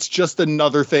laughs, and it's just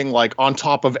another thing. Like on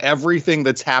top of everything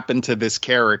that's happened to this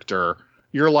character,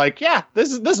 you're like, yeah,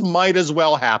 this might as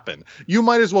well happen. You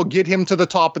might as well get him to the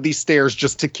top of these stairs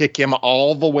just to kick him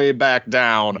all the way back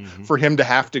down for him to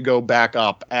have to go back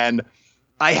up. And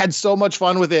I had so much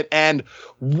fun with it. And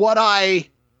what I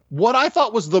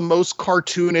thought was the most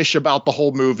cartoonish about the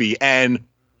whole movie, and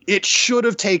it should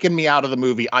have taken me out of the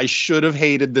movie. I should have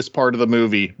hated this part of the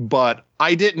movie, but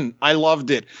I didn't. I loved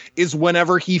it. Is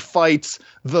whenever he fights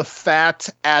the fat,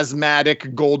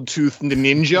 asthmatic, gold-toothed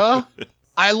ninja.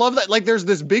 I love that. Like, there's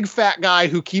this big fat guy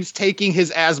who keeps taking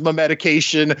his asthma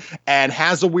medication and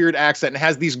has a weird accent and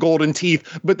has these golden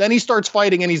teeth, but then he starts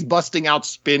fighting and he's busting out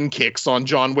spin kicks on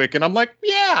John Wick. And I'm like,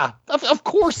 yeah, of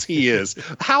course he is.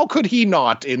 How could he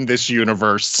not in this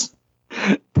universe?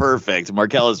 Perfect.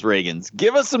 Marcellus Reagans,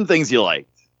 give us some things you liked.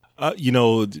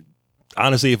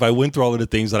 Honestly, if I went through all of the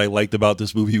things that I liked about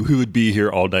this movie, we would be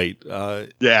here all night. I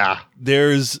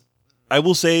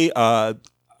will say,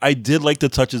 I did like the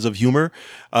touches of humor.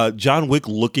 John Wick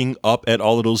looking up at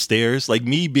all of those stairs, like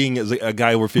me being as a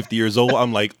guy over 50 years old,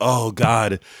 I'm like, oh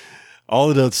God,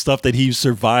 all of the stuff that he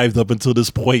survived up until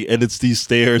this point, and it's these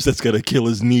stairs that's going to kill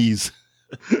his knees.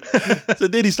 So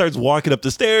then he starts walking up the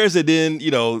stairs, and then,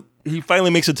 he finally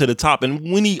makes it to the top.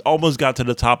 And when he almost got to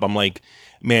the top, I'm like,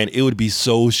 man, it would be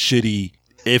so shitty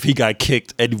if he got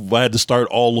kicked and had to start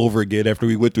all over again after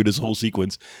we went through this whole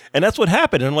sequence. And that's what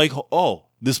happened. And I'm like, oh,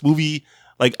 this movie...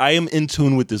 Like, I am in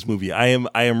tune with this movie. I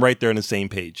am right there on the same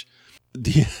page.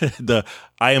 The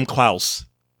I am Klaus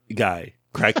guy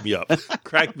cracked me up. The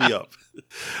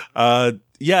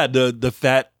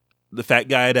fat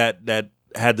guy that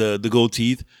had the gold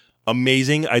teeth,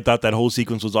 amazing. I thought that whole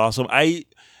sequence was awesome.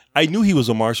 I knew he was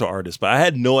a martial artist, but I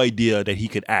had no idea that he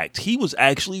could act. He was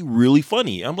actually really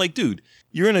funny. I'm like, dude,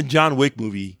 you're in a John Wick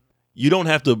movie. You don't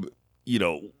have to, you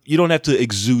don't have to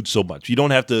exude so much. You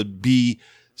don't have to be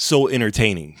so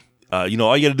entertaining. All you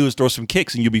got to do is throw some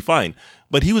kicks and you'll be fine.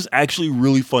 But he was actually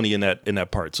really funny in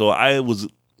that part. So I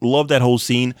love that whole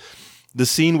scene. The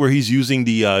scene where he's using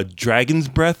the dragon's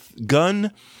breath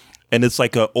gun, and it's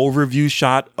like an overview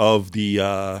shot of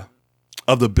the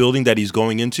building that he's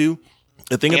going into.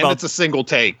 The thing about it's a single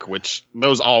take, which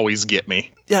those always get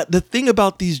me. Yeah, the thing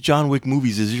about these John Wick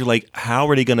movies is you're like, how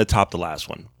are they going to top the last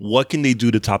one? What can they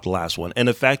do to top the last one? And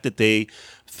the fact that they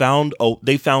found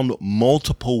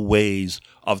multiple ways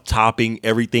of topping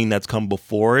everything that's come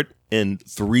before it in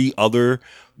 3 other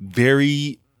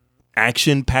very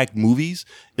action-packed movies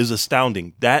is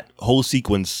astounding. That whole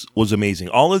sequence was amazing.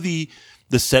 All of the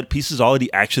set pieces, all of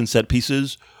the action set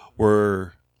pieces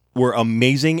were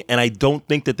amazing, and I don't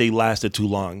think that they lasted too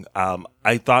long.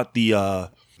 I thought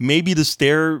maybe the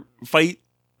stair fight,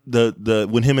 the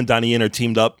when him and Donnie Yen are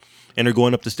teamed up and are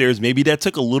going up the stairs, maybe that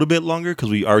took a little bit longer because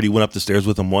we already went up the stairs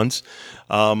with him once.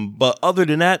 But other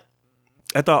than that,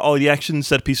 I thought all the action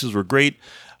set pieces were great.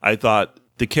 I thought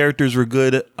the characters were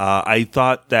good. I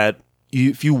thought that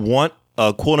if you want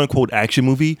a quote unquote action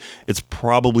movie, it's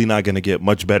probably not going to get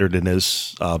much better than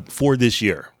this for this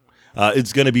year.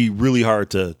 It's going to be really hard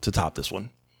to top this one.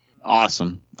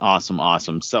 Awesome.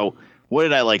 So what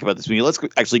did I like about this movie? Let's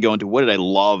actually go into what did I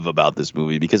love about this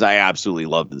movie, because I absolutely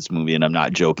loved this movie, and I'm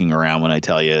not joking around when I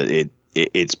tell you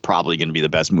it's probably going to be the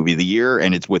best movie of the year,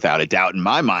 and it's without a doubt in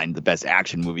my mind the best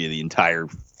action movie of the entire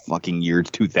fucking year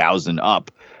 2000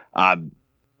 up. I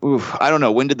don't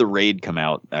know, when did The Raid come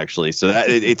out actually? So that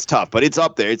it's tough, but it's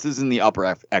up there. This is in the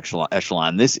upper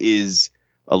echelon. This is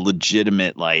a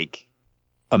legitimate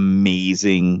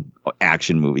amazing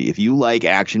action movie. If you like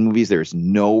action movies, there's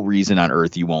no reason on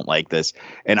earth you won't like this.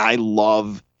 And I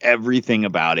love everything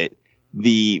about it.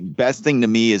 The best thing to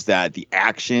me is that the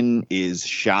action is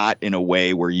shot in a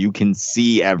way where you can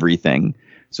see everything.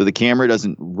 So the camera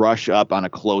doesn't rush up on a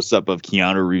close-up of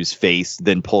Keanu Reeves' face,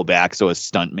 then pull back so a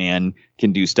stuntman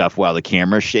can do stuff while the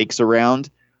camera shakes around.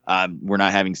 We're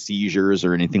not having seizures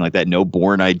or anything like that. No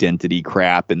Bourne Identity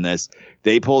crap in this.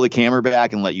 They pull the camera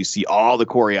back and let you see all the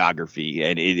choreography,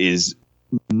 and it is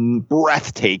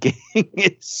breathtaking.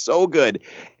 It's so good.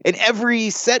 And every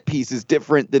set piece is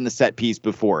different than the set piece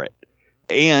before it.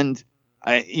 And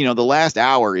the last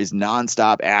hour is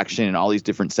nonstop action and all these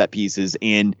different set pieces.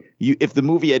 And if the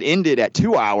movie had ended at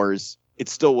 2 hours, it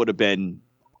still would have been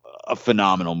a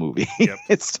phenomenal movie. Yep.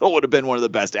 It still would have been one of the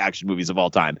best action movies of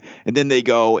all time. And then they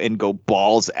go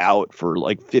balls out for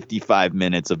 55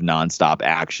 minutes of nonstop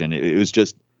action. It was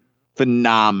just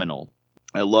phenomenal.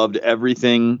 I loved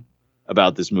everything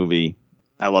about this movie.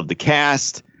 I loved the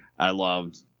cast. I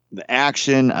loved the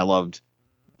action. I loved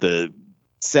the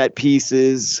set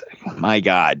pieces. My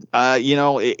God.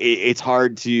 It's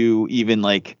hard to even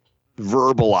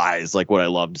verbalize what I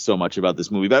loved so much about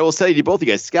this movie. But I will tell you, both of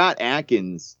you guys, Scott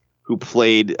Adkins, who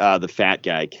played the fat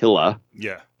guy Killa,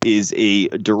 is a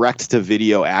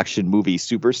direct-to-video action movie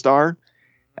superstar.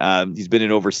 He's been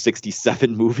in over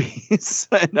 67 movies,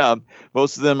 and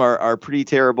most of them are pretty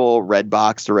terrible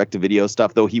Redbox direct-to-video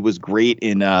stuff. Though he was great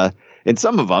in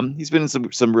some of them. He's been in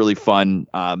some really fun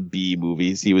B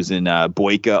movies. He was in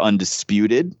Boyka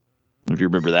Undisputed, if you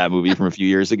remember that movie from a few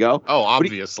years ago. Oh,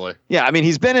 obviously.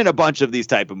 He's been in a bunch of these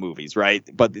type of movies, right?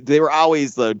 But they were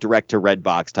always the direct to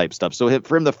Redbox type stuff. So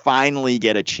for him to finally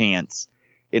get a chance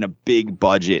in a big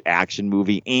budget action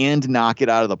movie and knock it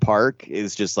out of the park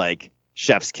is just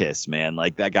chef's kiss, man.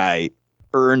 That guy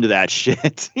earned that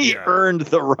shit. He earned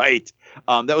the right.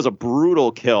 That was a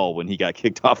brutal kill when he got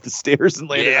kicked off the stairs and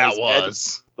landed on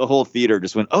his head. The whole theater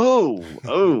just went, oh.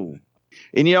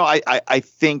 And, I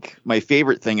think my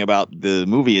favorite thing about the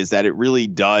movie is that it really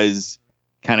does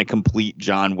kind of complete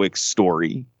John Wick's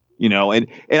story, and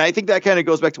I think that kind of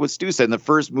goes back to what Stu said in the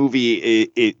first movie.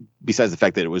 It besides the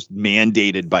fact that it was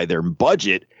mandated by their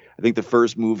budget, I think the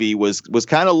first movie was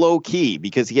kind of low key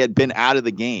because he had been out of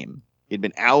the game. He'd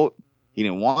been out. He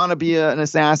didn't want to be an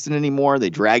assassin anymore. They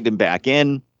dragged him back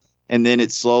in. And then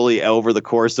it slowly, over the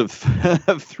course of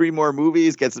 3 more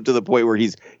movies, gets him to the point where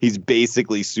he's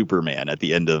basically Superman at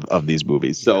the end of these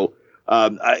movies. So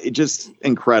just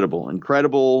incredible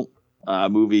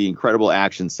movie, incredible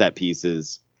action set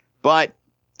pieces. But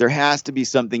there has to be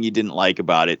something you didn't like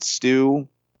about it. Stu,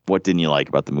 what didn't you like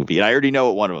about the movie? And I already know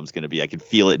what one of them is going to be. I can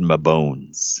feel it in my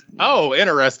bones. Oh,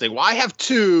 interesting. Well, I have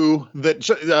 2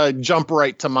 that jump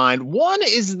right to mind. One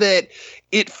is that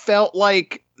it felt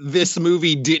like this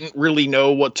movie didn't really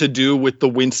know what to do with the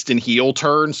Winston heel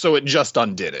turn, so it just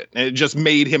undid it. And it just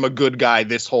made him a good guy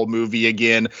this whole movie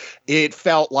again. It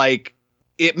felt like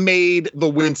it made the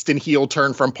Winston heel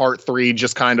turn from part 3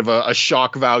 just kind of a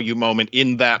shock value moment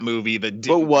in that movie that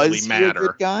didn't really matter. Was he a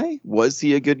good guy? Was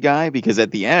he a good guy? Because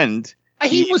at the end,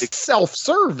 he was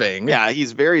self-serving. Yeah,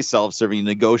 he's very self-serving. He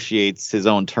negotiates his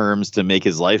own terms to make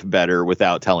his life better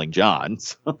without telling John.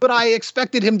 But I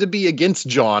expected him to be against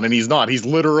John, and he's not. He's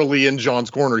literally in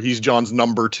John's corner. He's John's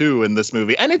number 2 in this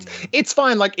movie. And it's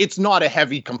fine. Like, it's not a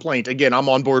heavy complaint. Again, I'm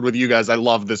on board with you guys. I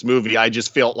love this movie. I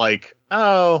just felt like,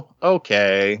 oh,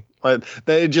 okay. But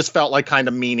it just felt like kind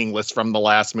of meaningless from the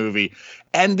last movie.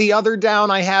 And the other down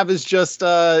I have is just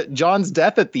John's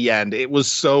death at the end. It was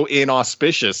so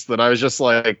inauspicious that I was just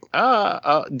like,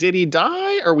 did he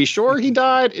die? Are we sure he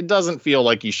died? It doesn't feel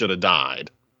like he should have died.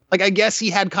 Like, I guess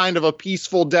he had kind of a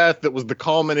peaceful death that was the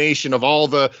culmination of all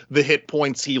the hit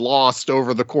points he lost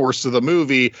over the course of the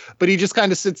movie. But he just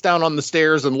kind of sits down on the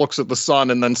stairs and looks at the sun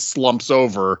and then slumps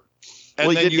over.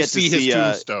 And then you see his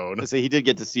tombstone. So he did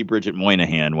get to see Bridget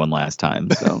Moynihan one last time.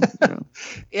 So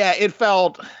yeah, it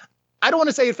felt, I don't want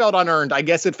to say it felt unearned. I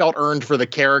guess it felt earned for the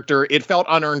character. It felt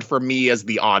unearned for me as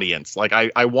the audience. Like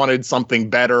I wanted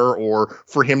something better, or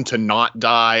for him to not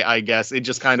die, I guess. It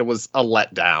just kind of was a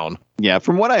letdown. Yeah,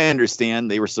 from what I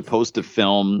understand, they were supposed to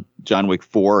film John Wick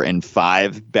 4 and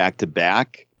 5 back to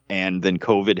back. And then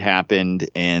COVID happened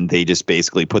and they just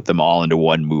basically put them all into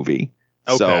one movie.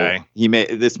 Okay.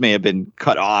 So this may have been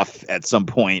cut off at some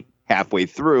point halfway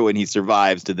through, and he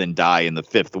survives to then die in the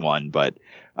 5th one. But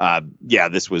yeah,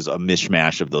 this was a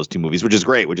mishmash of those 2 movies, which is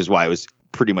great, which is why it was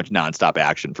pretty much nonstop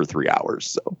action for 3 hours.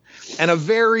 So, and a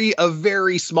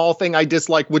very small thing I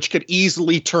dislike, which could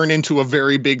easily turn into a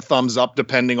very big thumbs up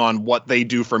depending on what they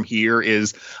do from here,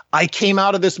 is I came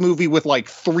out of this movie with like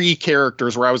 3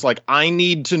 characters where I was like, I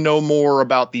need to know more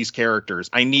about these characters.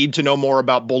 I need to know more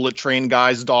about Bullet Train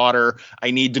Guy's daughter.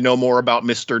 I need to know more about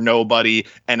Mr. Nobody,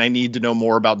 and I need to know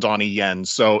more about Donnie Yen.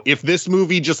 So if this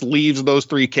movie just leaves those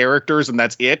 3 characters and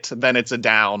that's it, then it's a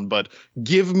down. But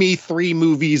give me 3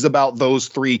 movies about those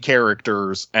 3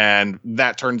 characters, and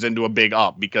that turns into a big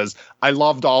up, because I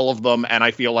loved all of them and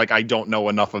I feel like I don't know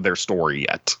enough of their story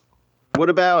yet. What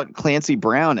about Clancy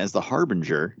Brown as the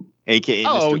Harbinger, aka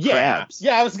Mr. Krabs?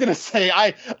 Yeah, I was gonna say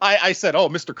I said, oh,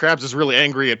 Mr. Krabs is really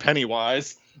angry at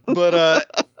Pennywise. But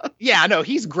yeah, no,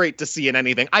 he's great to see in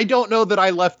anything. I don't know that I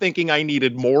left thinking I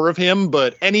needed more of him,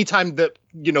 but anytime that,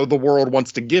 you know, the world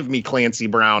wants to give me Clancy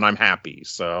Brown, I'm happy.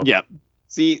 So yeah.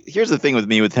 See, here's the thing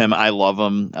with him. I love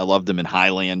him. I loved him in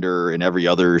Highlander and every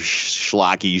other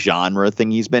schlocky genre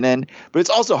thing he's been in. But it's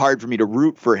also hard for me to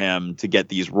root for him to get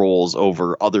these roles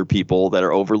over other people that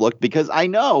are overlooked, because I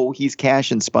know he's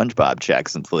cashing SpongeBob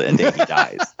checks until the day he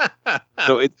dies.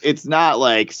 So it's not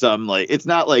like it's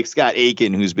not like Scott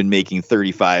Aiken, who's been making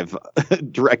 35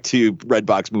 direct to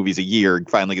Redbox movies a year,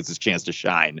 finally gets his chance to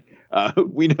shine.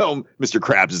 We know Mr.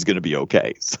 Krabs is going to be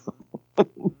okay. So.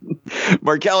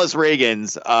 Marcellus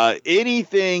Reagans,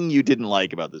 anything you didn't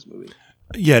like about this movie?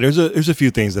 Yeah, there's a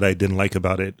few things that I didn't like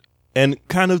about it. And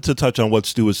kind of to touch on what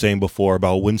Stu was saying before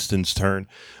about Winston's turn,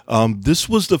 this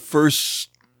was the first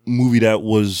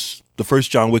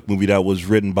John Wick movie that was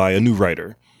written by a new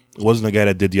writer. It wasn't the guy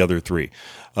that did the other 3.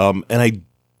 And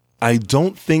I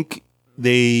don't think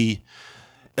they,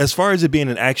 as far as it being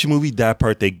an action movie, that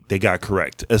part they got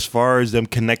correct. As far as them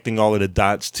connecting all of the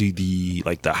dots to the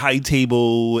high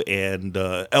table and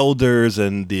elders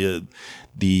and the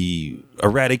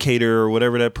Eradicator or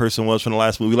whatever that person was from the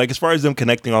last movie, like as far as them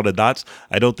connecting all the dots,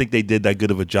 I don't think they did that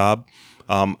good of a job.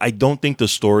 I don't think the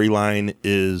storyline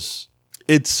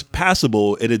it's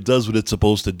passable and it does what it's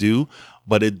supposed to do,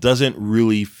 but it doesn't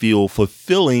really feel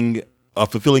fulfilling. A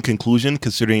fulfilling conclusion,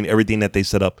 considering everything that they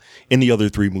set up in the other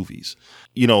 3 movies.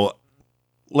 You know,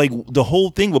 like the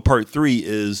whole thing with part 3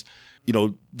 is, you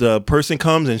know, the person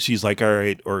comes and she's like, all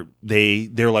right, or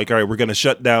they're like, all right, we're going to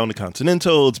shut down the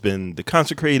Continental. It's been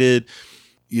deconsecrated.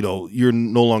 You know, you're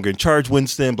no longer in charge,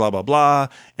 Winston, blah, blah, blah.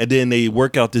 And then they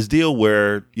work out this deal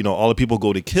where, you know, all the people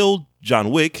go to kill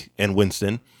John Wick and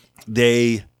Winston.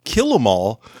 They kill them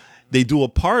all. They do a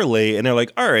parlay and they're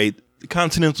like, all right, the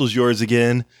Continental's yours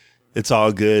again. It's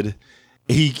all good.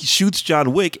 He shoots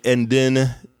John Wick and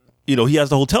then, you know, he has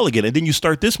the hotel again. And then you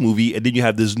start this movie and then you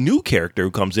have this new character who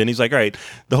comes in. He's like, all right,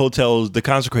 the hotel is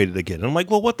deconsecrated again. And I'm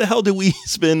like, well, what the hell did we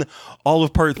spend all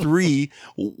of part 3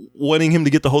 wanting him to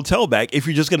get the hotel back if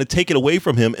you're just going to take it away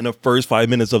from him in the first 5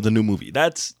 minutes of the new movie?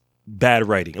 That's bad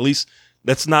writing. At least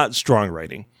that's not strong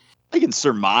writing. I can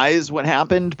surmise what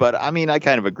happened, but I mean, I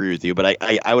kind of agree with you. But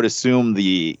I would assume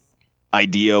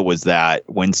idea was that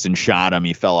Winston shot him,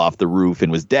 he fell off the roof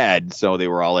and was dead. So they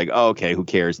were all like, oh, okay, who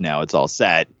cares now? It's all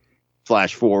set.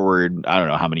 Flash forward, I don't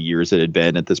know how many years it had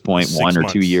been at this point, 1 or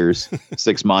 2 years,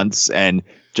 6 months, and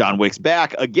John Wick's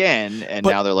back again, and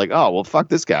now they're like, oh, well, fuck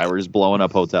this guy. We're just blowing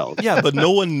up hotels. Yeah, but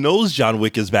no one knows John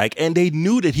Wick is back, and they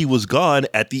knew that he was gone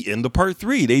at the end of part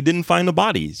 3. They didn't find the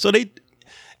body. So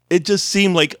it just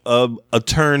seemed like a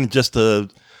turn just to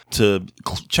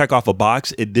check off a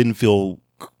box. It didn't feel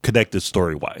connected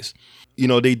story-wise. You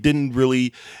know, they didn't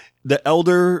really... The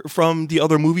elder from the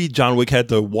other movie, John Wick had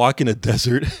to walk in a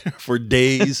desert for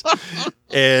days.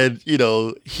 And, you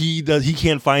know, he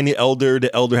can't find the elder.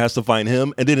 The elder has to find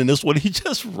him. And then in this one, he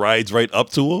just rides right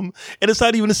up to him. And it's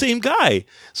not even the same guy.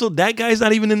 So that guy's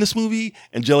not even in this movie.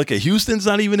 Angelica Houston's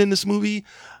not even in this movie.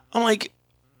 I'm like,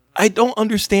 I don't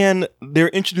understand. They're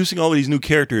introducing all of these new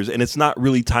characters, and it's not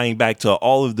really tying back to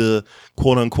all of the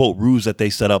quote unquote ruse that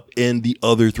they set up in the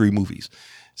other 3 movies.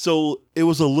 So it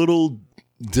was a little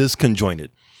disconjointed.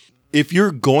 If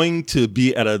you're going to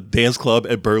be at a dance club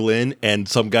at Berlin and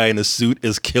some guy in a suit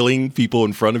is killing people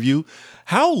in front of you,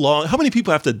 how many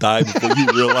people have to die before you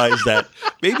realize that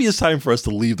maybe it's time for us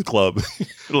to leave the club?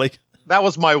 Like, that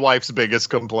was my wife's biggest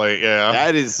complaint. Yeah,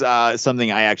 that is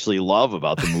something I actually love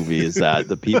about the movie is that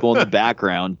the people in the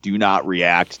background do not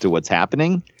react to what's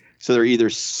happening. So they're either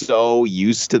so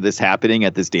used to this happening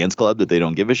at this dance club that they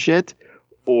don't give a shit,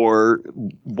 or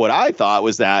what I thought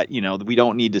was that, you know, we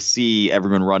don't need to see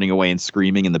everyone running away and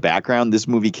screaming in the background. This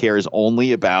movie cares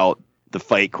only about the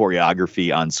fight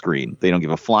choreography on screen. They don't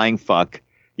give a flying fuck.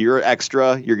 You're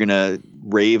extra. You're going to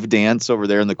rave dance over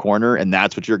there in the corner, and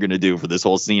that's what you're going to do for this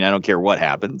whole scene. I don't care what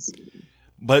happens.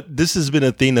 But this has been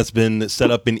a thing that's been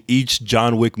set up in each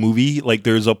John Wick movie. Like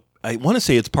I want to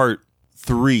say it's part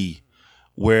 3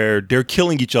 where they're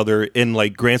killing each other in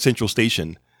like Grand Central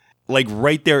Station. Like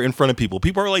right there in front of people.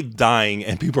 People are like dying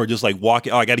and people are just like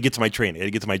walking. Oh, I got to get to my train.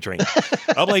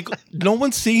 I'm like, no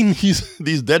one's seen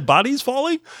these dead bodies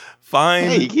falling? Fine.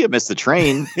 Hey, you can't miss the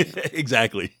train.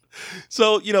 Exactly.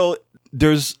 So, you know,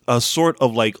 there's a sort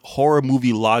of like horror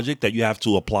movie logic that you have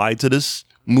to apply to this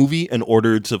movie in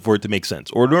order for it to make sense,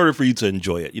 or in order for you to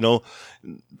enjoy it. You know,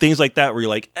 things like that where you're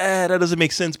like, that doesn't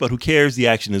make sense, but who cares? The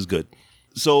action is good.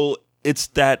 So it's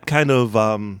that kind of...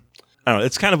 I don't know,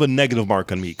 it's kind of a negative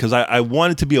mark on me because I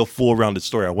want it to be a full-rounded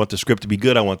story. I want the script to be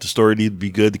good. I want the story to be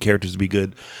good, the characters to be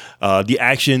good, the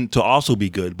action to also be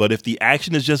good. But if the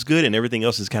action is just good and everything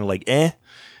else is kind of like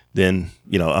then,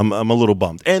 you know, I'm a little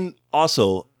bummed. And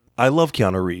also, I love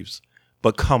Keanu Reeves,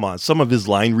 but come on, some of his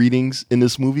line readings in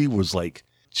this movie was like,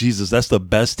 Jesus, that's the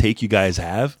best take you guys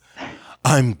have?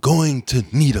 I'm going to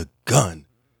need a gun.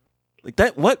 Like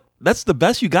that, what? That's the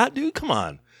best you got, dude? Come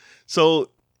on.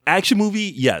 So, action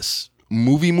movie, yes.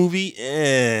 Movie,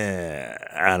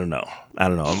 I don't know.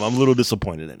 I'm a little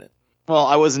disappointed in it. Well,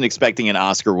 I wasn't expecting an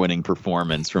Oscar-winning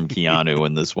performance from Keanu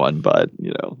in this one, but,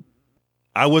 you know.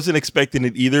 I wasn't expecting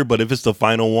it either, but if it's the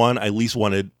final one, I at least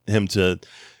wanted him to,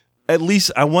 I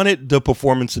wanted the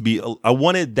performance to be, I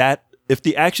wanted that, if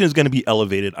the action is going to be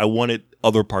elevated, I wanted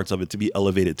other parts of it to be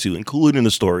elevated too, including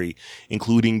the story,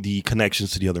 including the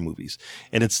connections to the other movies.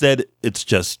 And instead, it's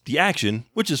just the action,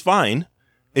 which is fine.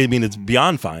 I mean, it's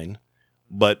beyond fine.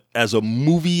 But as a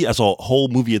movie, as a whole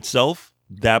movie itself,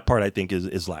 that part I think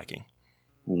is lacking.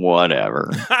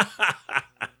 Whatever.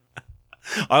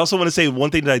 I also want to say one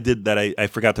thing that I did that I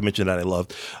forgot to mention that I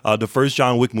loved. The first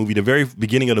John Wick movie, the very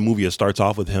beginning of the movie, it starts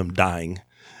off with him dying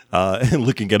and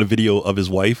looking at a video of his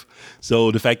wife.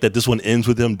 So the fact that this one ends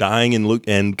with him dying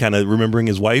and kind of remembering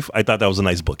his wife, I thought that was a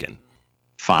nice bookend.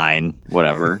 Fine.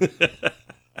 Whatever.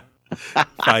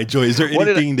 Fine, Joy. Is there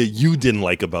anything that you didn't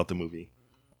like about the movie?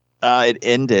 It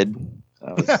ended.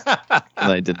 That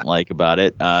I didn't like about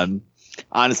it.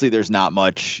 Honestly, there's not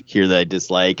much here that I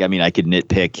dislike. I mean, I could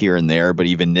nitpick here and there, but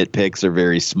even nitpicks are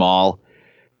very small.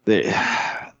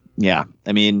 Yeah,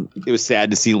 I mean, it was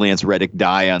sad to see Lance Reddick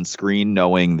die on screen,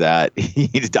 knowing that he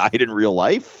died in real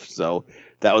life. So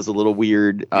that was a little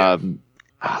weird. Yeah.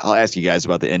 I'll ask you guys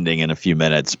about the ending in a few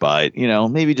minutes, but, you know,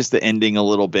 maybe just the ending a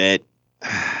little bit.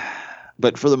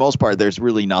 But for the most part, there's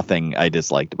really nothing I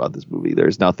disliked about this movie.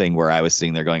 There's nothing where I was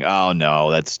sitting there going, oh,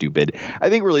 no, that's stupid. I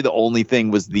think really the only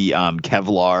thing was the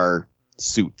Kevlar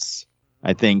suits.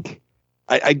 I think,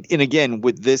 and again,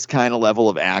 with this kind of level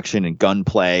of action and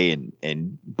gunplay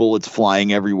and bullets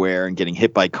flying everywhere and getting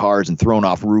hit by cars and thrown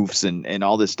off roofs and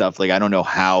all this stuff, like, I don't know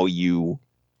how you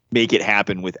make it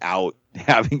happen without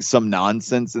having some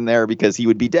nonsense in there, because he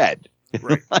would be dead.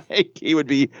 Right. Like, he would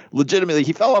be legitimately,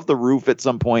 he fell off the roof at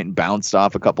some point and bounced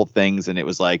off a couple things, and it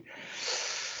was like,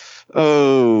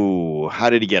 Oh, how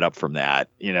did he get up from that?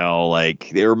 You know,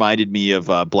 like it reminded me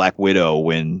of Black Widow.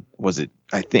 When was it?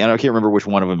 I can't remember which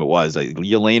one of them it was.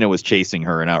 Yelena was chasing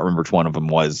her, and I don't remember which one of them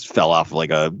was. Fell off like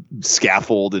a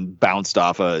scaffold and bounced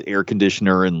off a air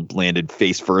conditioner and landed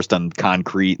face first on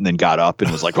concrete, and then got up and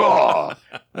was like, oh,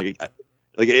 like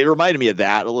it reminded me of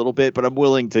that a little bit. But I'm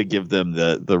willing to give them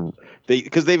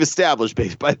because they've established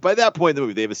by that point in the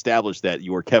movie, they've established that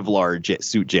your Kevlar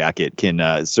suit jacket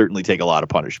can certainly take a lot of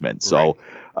punishment. So,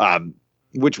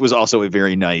 which was also a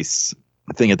very nice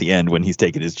thing at the end when he's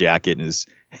taking his jacket and is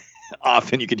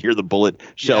off, and you can hear the bullet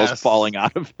shells falling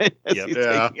out of it as he's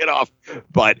taking it off.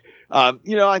 But I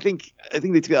think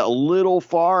they took that a little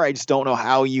far. I just don't know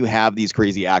how you have these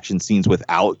crazy action scenes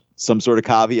without some sort of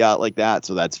caveat like that.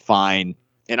 So that's fine.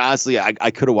 And honestly,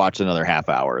 I could have watched another half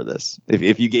hour of this.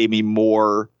 If you gave me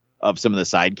more of some of the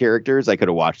side characters, I could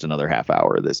have watched another half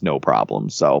hour of this, no problem.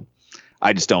 So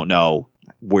I just don't know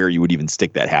where you would even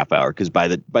stick that half hour, because by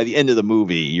the end of the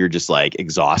movie, you're just like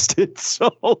exhausted.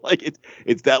 So like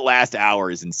it's that last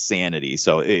hour is insanity.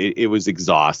 So it was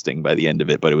exhausting by the end of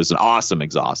it, but it was an awesome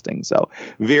exhausting. So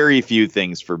very few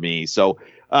things for me. So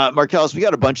Marcellus, we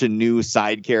got a bunch of new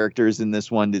side characters in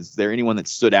this one. Is there anyone that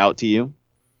stood out to you?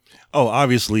 Oh,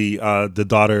 obviously, the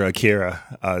daughter, Akira.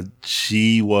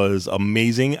 She was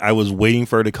amazing. I was waiting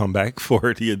for her to come back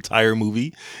for the entire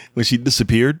movie when she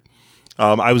disappeared.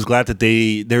 I was glad that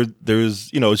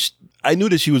I knew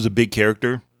that she was a big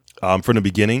character from the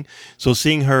beginning. So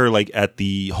seeing her like at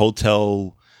the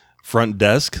hotel front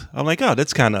desk, I'm like, oh,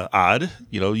 that's kind of odd.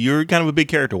 You're kind of a big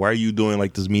character. Why are you doing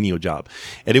like this menial job?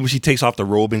 And then when she takes off the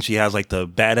robe and she has like the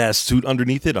badass suit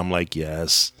underneath it, I'm like,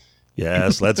 yes,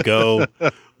 let's go.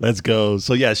 Let's go.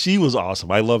 So yeah, she was awesome.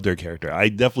 I loved her character. I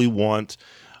definitely want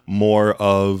more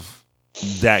of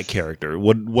that character.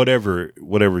 Whatever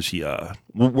she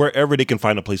wherever they can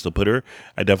find a place to put her,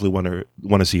 I definitely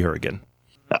want to see her again.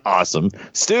 Awesome.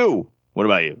 Stu, what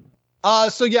about you?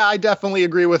 So yeah, I definitely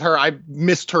agree with her. I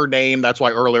missed her name. That's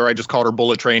why earlier I just called her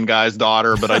Bullet Train Guy's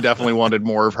daughter, but I definitely wanted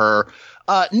more of her.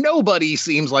 Nobody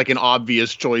seems like an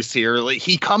obvious choice here. Like,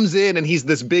 he comes in and he's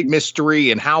this big mystery,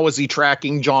 and how is he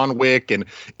tracking John Wick? And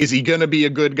is he going to be a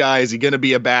good guy? Is he going to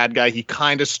be a bad guy? He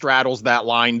kind of straddles that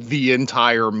line the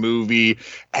entire movie.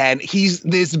 And he's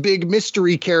this big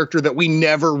mystery character that we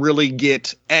never really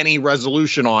get any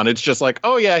resolution on. It's just like,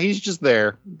 oh yeah, he's just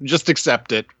there. Just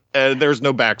accept it. There's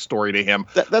no backstory to him.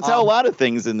 That's how a lot of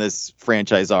things in this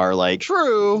franchise are. Like,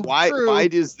 true. Why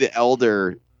does the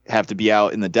elder have to be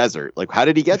out in the desert? Like, how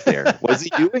did he get there? What is he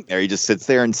doing there? He just sits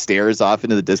there and stares off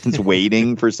into the distance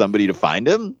waiting for somebody to find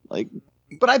him? Like,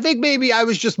 but I think maybe I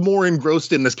was just more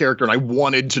engrossed in this character and I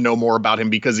wanted to know more about him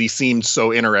because he seemed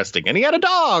so interesting. And he had a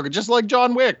dog, just like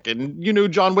John Wick. And you knew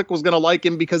John Wick was going to like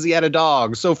him because he had a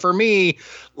dog. So for me,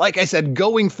 like I said,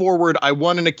 going forward, I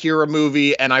want an Akira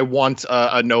movie and I want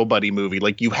a Nobody movie.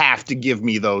 Like, you have to give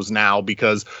me those now,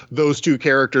 because those two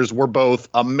characters were both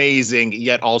amazing,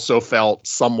 yet also felt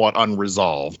somewhat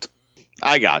unresolved.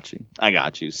 I got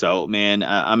you. So, man,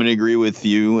 I'm going to agree with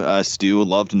you, Stu.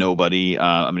 Loved Nobody.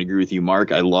 I'm going to agree with you,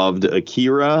 Mark. I loved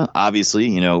Akira.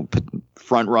 Obviously,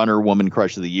 front runner, woman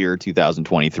crush of the year,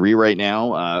 2023 right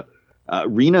now.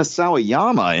 Rina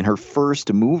Sawayama in her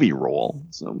first movie role.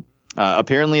 So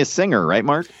apparently a singer, right,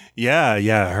 Mark? Yeah.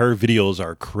 Her videos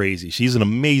are crazy. She's an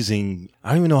amazing, I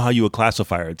don't even know how you would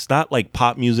classify her. It's not like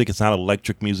pop music. It's not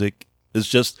electric music. It's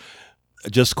just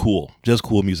cool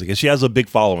music. And she has a big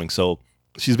following. So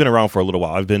she's been around for a little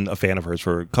while. I've been a fan of hers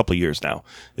for a couple of years now.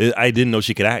 I didn't know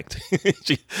she could act.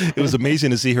 It was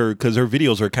amazing to see her, because her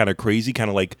videos are kind of crazy, kind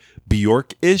of like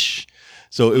Bjork-ish.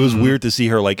 So it was weird to see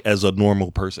her like as a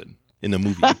normal person in the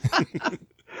movie.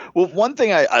 Well, one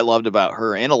thing I loved about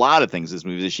her, and a lot of things in this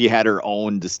movie, is she had her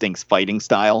own distinct fighting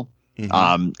style.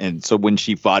 And so when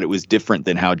she fought, it was different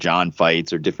than how John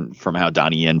fights, or different from how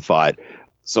Donnie Yen fought.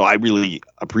 So I really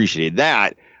appreciated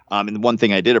that. And one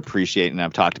thing I did appreciate, and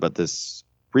I've talked about this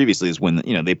previously, is when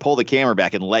they pull the camera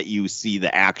back and let you see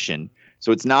the action.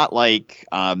 So it's not like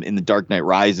in The Dark Knight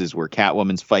Rises, where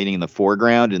Catwoman's fighting in the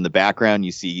foreground. In the background,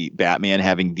 you see Batman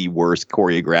having the worst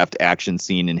choreographed action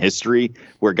scene in history,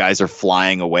 where guys are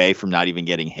flying away from not even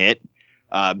getting hit.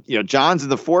 John's in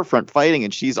the forefront fighting,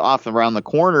 and she's off around the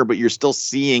corner, but you're still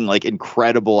seeing like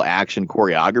incredible action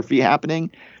choreography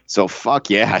happening. So fuck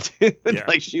yeah, dude. Yeah.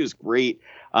 Like, she was great.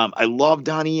 I love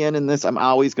Donnie Yen in this. I'm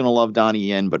always going to love Donnie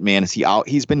Yen, but man, is he out?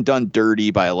 He's been done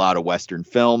dirty by a lot of Western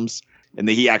films, and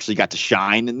he actually got to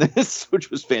shine in this,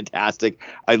 which was fantastic.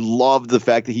 I loved the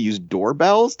fact that he used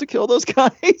doorbells to kill those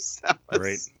guys. That was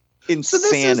Right.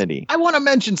 insanity. I want to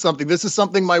mention something. This is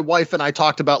something my wife and I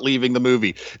talked about leaving the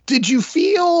movie. Did you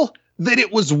feel that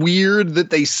it was weird that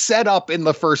they set up in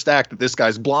the first act that this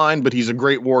guy's blind, but he's a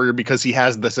great warrior because he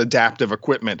has this adaptive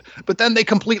equipment. But then they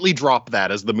completely drop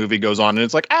that as the movie goes on, and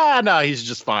it's like, no, he's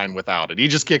just fine without it. He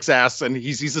just kicks ass, and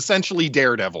he's essentially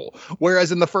Daredevil.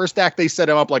 Whereas in the first act, they set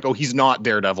him up like, oh, he's not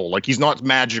Daredevil. Like, he's not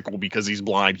magical because he's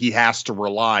blind. He has to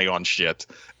rely on shit.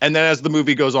 And then as the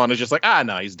movie goes on, it's just like,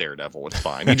 no, he's Daredevil. It's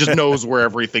fine. He just knows where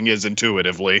everything is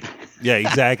intuitively. Yeah,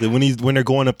 exactly. When they're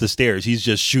going up the stairs, he's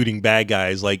just shooting bad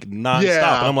guys like nonstop.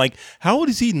 Yeah. And I'm like, how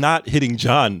is he not hitting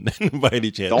John by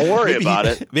any chance? Don't worry about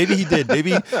it. Maybe he did.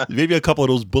 Maybe a couple of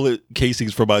those bullet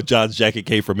casings from John's jacket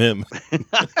came from him.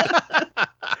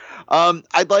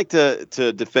 I'd like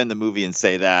to defend the movie and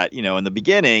say that, in the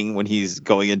beginning when he's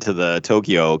going into the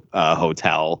Tokyo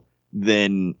hotel,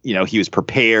 then, he was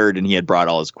prepared and he had brought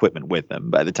all his equipment with him.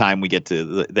 By the time we get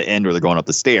to the end where they're going up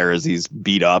the stairs, he's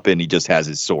beat up and he just has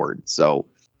his sword. So,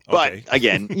 but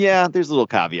again, there's little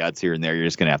caveats here and there you're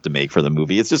just going to have to make for the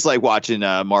movie. It's just like watching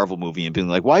a Marvel movie and being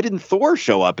like, why didn't Thor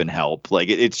show up and help? Like,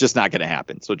 it's just not going to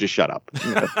happen. So just shut up.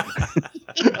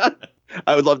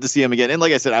 I would love to see him again. And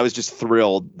like I said, I was just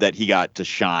thrilled that he got to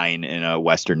shine in a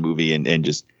Western movie and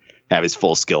just have his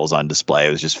full skills on display.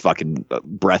 It was just fucking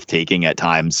breathtaking at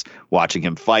times watching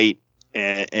him fight.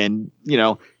 And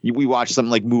we watched something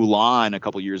like Mulan a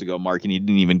couple years ago, Mark, and he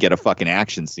didn't even get a fucking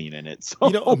action scene in it.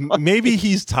 So maybe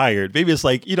he's tired. Maybe it's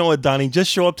like, you know what, Donnie,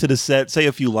 just show up to the set, say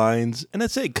a few lines, and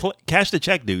that's it. Cash the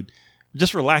check, dude.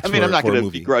 Just relax. I'm not going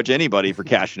to begrudge anybody for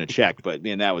cashing a check, but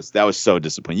man, that was so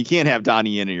disappointing. You can't have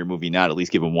Donnie in your movie, not at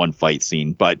least give him one fight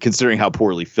scene. But considering how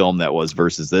pourly filmed that was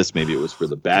versus this, maybe it was for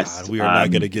the best. God, we are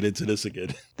not going to get into this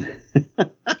again.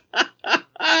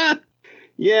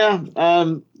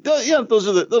 Those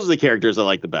are the characters I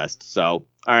like the best. So, all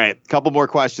right, a couple more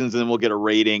questions, and then we'll get a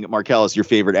rating. Marcellus, your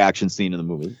favorite action scene in the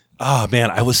movie? Oh man,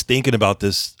 I was thinking about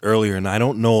this earlier, and I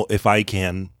don't know if I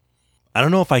can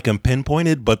pinpoint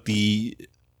it, but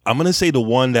I'm going to say the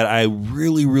one that I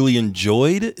really, really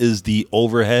enjoyed is the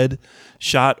overhead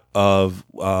shot of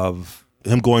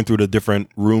him going through the different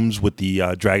rooms with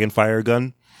the dragon fire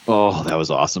gun. Oh, that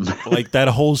was awesome. Like that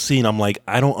whole scene, I'm like,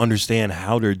 I don't understand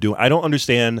how they're doing. I don't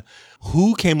understand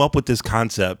who came up with this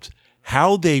concept,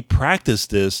 how they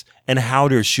practiced this, and how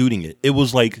they're shooting it. It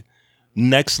was like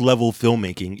next level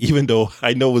filmmaking, even though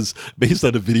I know it was based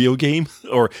on a video game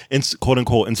or quote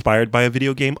unquote inspired by a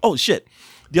video game. Oh shit.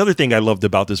 The other thing I loved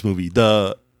about this movie,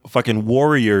 the fucking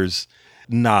Warriors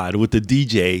nod with the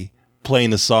DJ playing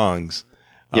the songs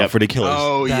for the Killers.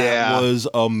 Oh, that was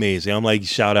amazing. I'm like,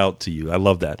 shout out to you. I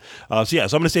love that. So I'm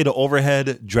going to say the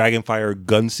overhead Dragonfire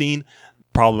gun scene,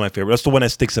 probably my favorite. That's the one that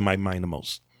sticks in my mind the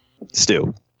most.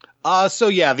 Stu.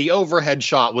 The overhead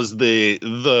shot was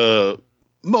the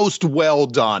most well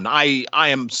done. I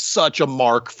am such a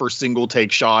mark for single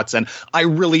take shots, and I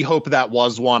really hope that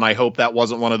was one. I hope that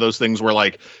wasn't one of those things where,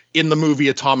 like, in the movie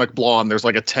Atomic Blonde, there's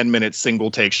like a 10-minute single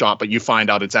take shot, but you find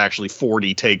out it's actually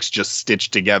 40 takes just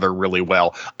stitched together really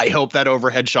well. I hope that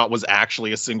overhead shot was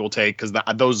actually a single take, because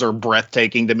those are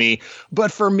breathtaking to me.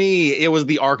 But for me, it was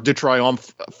the Arc de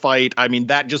Triomphe fight. I mean,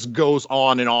 that just goes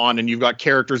on, and you've got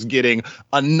characters getting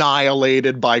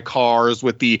annihilated by cars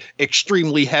with the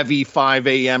extremely heavy 5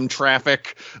 a.m.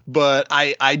 traffic. But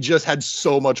I just had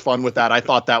so much fun with that. I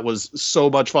thought that was so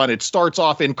much fun. It starts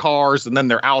off in cars, and then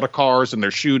they're out of cars, and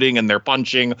they're shooting and they're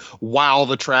punching while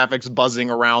the traffic's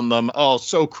buzzing around them. Oh,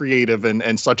 so creative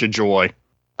and such a joy.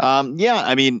 I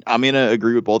mean, I'm going to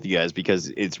agree with both of you guys because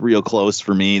it's real close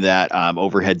for me. That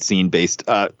overhead scene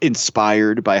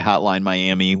inspired by Hotline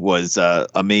Miami was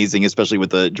amazing, especially with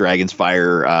the Dragon's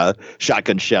Fire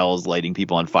shotgun shells lighting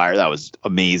people on fire. That was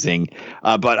amazing.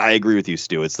 But I agree with you,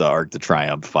 Stu. It's the Arc de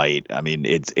Triomphe fight. I mean,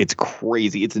 it's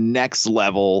crazy. It's next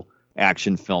level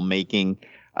action filmmaking.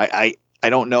 I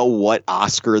don't know what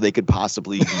Oscar they could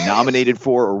possibly be nominated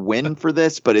for or win for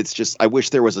this, but it's just, I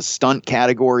wish there was a stunt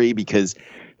category because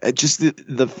just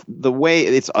the way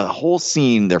it's a whole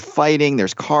scene, they're fighting,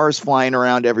 there's cars flying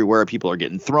around everywhere. People are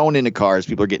getting thrown into cars.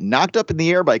 People are getting knocked up in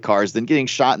the air by cars, then getting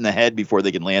shot in the head before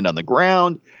they can land on the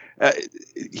ground.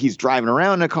 He's driving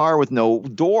around in a car with no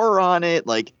door on it.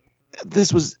 Like,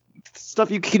 this was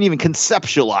stuff you can't even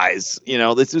conceptualize.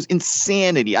 This was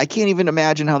insanity. I can't even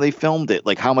imagine how they filmed it.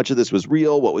 Like, how much of this was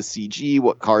real, what was CG,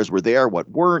 what cars were there, what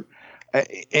weren't.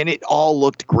 And it all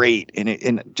looked great.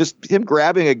 And just him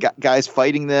grabbing guys,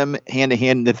 fighting them hand to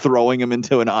hand, and then throwing them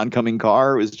into an oncoming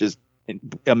car was just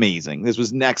amazing. This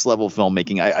was next level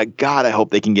filmmaking. I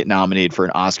hope they can get nominated for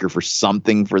an Oscar for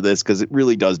something for this, because it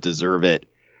really does deserve it.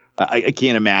 I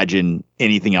can't imagine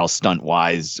anything else stunt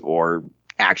wise or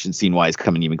action scene wise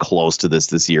coming even close to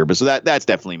this year. But so that's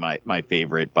definitely my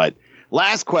favorite. But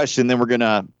last question, then we're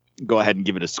gonna go ahead and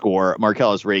give it a score.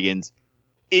 Marcellus Reagans,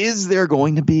 is there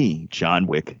going to be John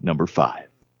Wick number 5?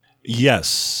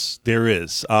 Yes, there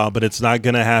is. But it's not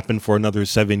going to happen for another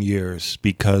 7 years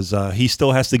because he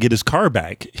still has to get his car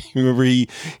back. Remember, he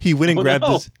went and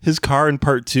grabbed his car in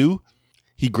part 2.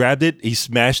 He grabbed it. He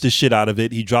smashed the shit out of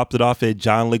it. He dropped it off at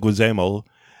John Leguizamo.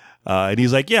 And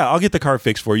he's like, yeah, I'll get the car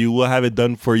fixed for you. We'll have it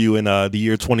done for you in the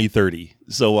year 2030.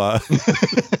 So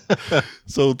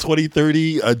so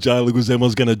 2030, John Leguizamo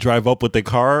is going to drive up with the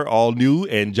car all new,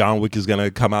 and John Wick is going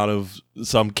to come out of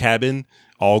some cabin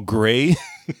all gray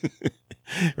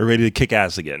and ready to kick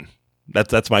ass again.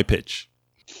 That's my pitch.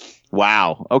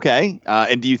 Wow. Okay.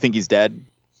 And do you think he's dead?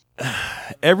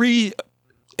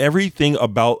 Everything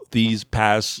about these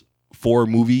past 4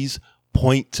 movies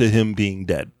point to him being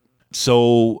dead.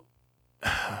 So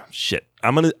shit.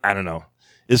 I don't know.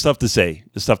 It's tough to say.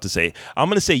 I'm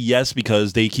going to say yes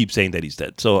because they keep saying that he's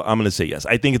dead. So I'm going to say yes.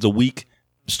 I think it's a weak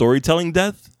storytelling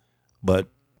death, but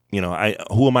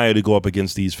who am I to go up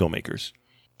against these filmmakers?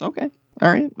 Okay. All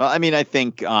right. Well, I mean, I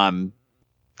think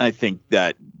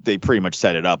that they pretty much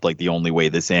set it up like the only way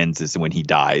this ends is when he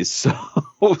dies. So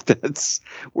that's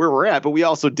where we're at. But we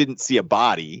also didn't see a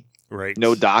body. Right.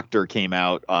 No doctor came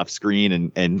out off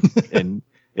screen and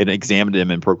examined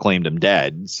him and proclaimed him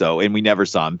dead. So, and we never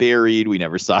saw him buried. We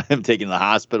never saw him taken to the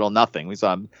hospital. Nothing. We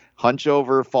saw him hunch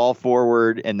over, fall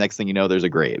forward, and next thing you know, there's a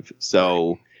grave.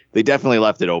 So they definitely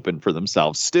left it open for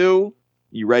themselves. Stu,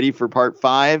 you ready for part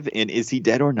 5? And is he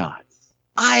dead or not?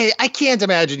 I can't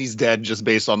imagine he's dead just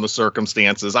based on the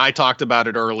circumstances. I talked about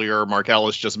it earlier.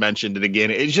 Marcellus just mentioned it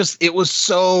again. It was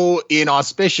so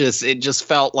inauspicious. It just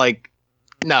felt like,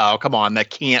 no, come on, that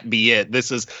can't be it.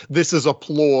 This is a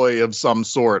ploy of some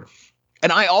sort.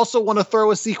 And I also want to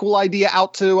throw a sequel idea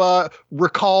out to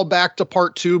recall back to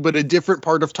part 2, but a different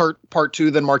part of part 2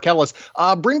 than Marcellus.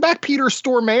 Bring back Peter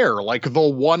Stormare, like the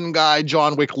one guy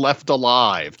John Wick left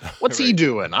alive. What's he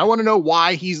doing? I want to know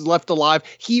why he's left alive.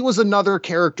 He was another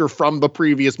character from the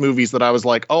previous movies that I was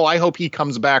like, oh, I hope he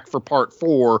comes back for part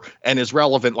 4 and is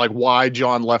relevant, like why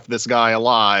John left this guy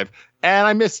alive. And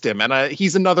I missed him. And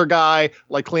he's another guy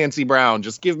like Clancy Brown.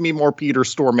 Just give me more Peter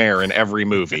Stormare in every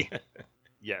movie.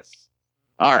 Yes.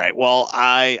 All right. Well,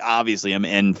 I obviously am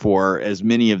in for as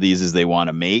many of these as they want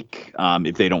to make.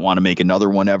 If they don't want to make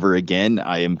another one ever again,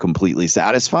 I am completely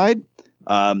satisfied.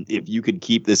 If you could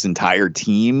keep this entire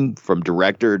team from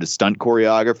director to stunt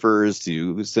choreographers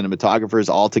to cinematographers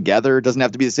all together, it doesn't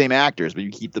have to be the same actors, but you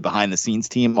keep the behind the scenes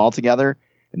team all together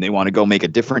and they want to go make a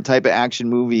different type of action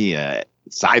movie, a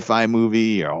sci-fi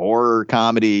movie, a horror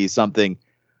comedy, something,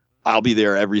 I'll be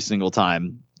there every single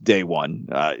time, day one.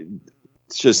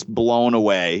 It's just blown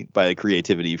away by the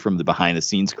creativity from the behind the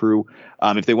scenes crew.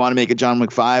 If they want to make a John Wick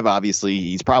 5, obviously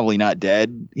he's probably not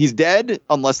dead. He's dead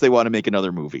unless they want to make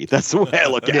another movie. That's the way I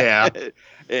look at it.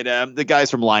 And the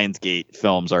guys from Lionsgate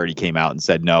Films already came out and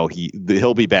said, no,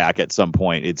 he'll be back at some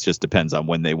point. It just depends on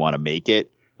when they want to make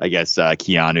it. I guess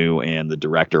Keanu and the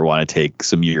director want to take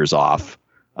some years off.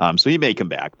 So he may come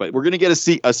back, but we're going to get a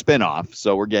spinoff.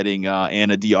 So we're getting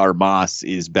Anna D. Armas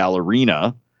is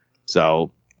Ballerina.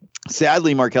 So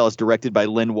sadly, Marcellus, directed by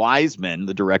Lynn Wiseman,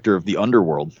 the director of the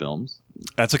Underworld films.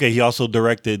 That's okay. He also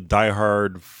directed Die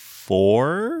Hard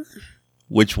 4,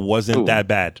 which wasn't that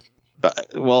bad.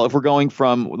 Well, if we're going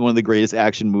from one of the greatest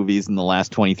action movies in the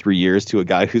last 23 years to a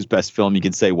guy whose best film you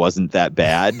could say wasn't that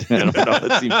bad, I don't know.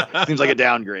 It seems like a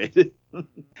downgrade.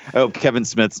 Oh, Kevin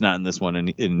Smith's not in this one,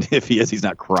 and if he is, he's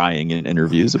not crying in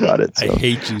interviews about it. So. I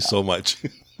hate you so much.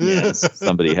 Yes,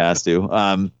 somebody has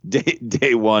to.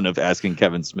 Day one of asking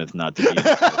Kevin Smith not to be.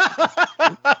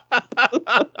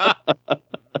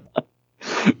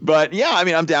 But yeah, I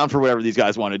mean, I'm down for whatever these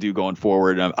guys want to do going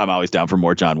forward. I'm always down for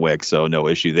more John Wick, so no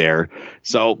issue there.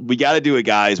 So we got to do it,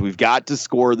 guys. We've got to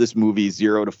score this movie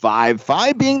 0 to 5.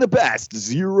 5 being the best,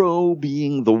 0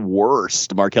 being the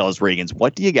worst. Marcellus Reagans,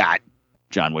 what do you got?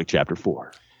 John Wick Chapter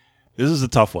 4. This is a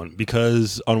tough one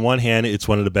because on one hand, it's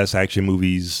one of the best action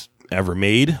movies ever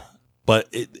made,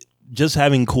 but just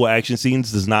having cool action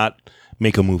scenes does not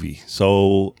make a movie.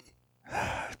 So,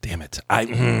 damn it.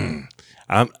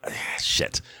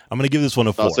 Shit. I'm going to give this one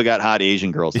a 4. Also got hot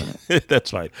Asian girls in it.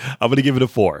 That's right. I'm going to give it a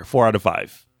 4. 4 out of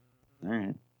 5. All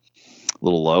right. A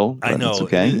little low. I know. That's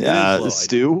okay.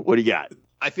 Stu, what do you got?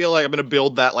 I feel like I'm going to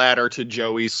build that ladder to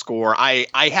Joey's score. I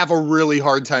have a really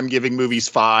hard time giving movies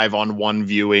 5 on one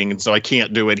viewing, and so I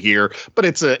can't do it here. But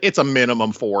it's a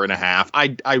minimum 4.5.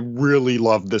 I really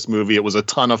loved this movie. It was a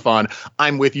ton of fun.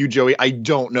 I'm with you, Joey. I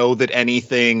don't know that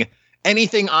anything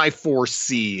I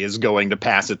foresee is going to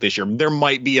pass it this year. There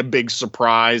might be a big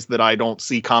surprise that I don't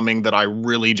see coming that I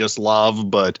really just love,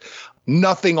 but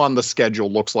nothing on the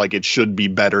schedule looks like it should be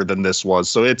better than this was.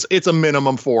 So it's a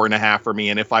minimum 4.5 for me.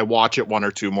 And if I watch it 1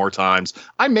 or 2 more times,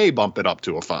 I may bump it up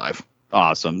to a 5.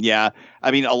 Awesome. Yeah.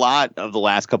 I mean, a lot of the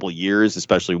last couple of years,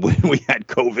 especially when we had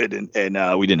COVID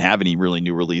and we didn't have any really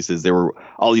new releases, there were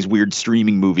all these weird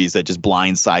streaming movies that just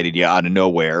blindsided you out of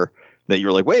nowhere that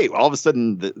you're like, wait, all of a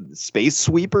sudden the Space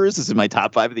Sweepers is in my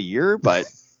top 5 of the year, but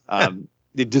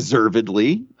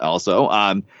deservedly also.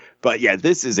 But yeah,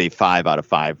 this is a 5 out of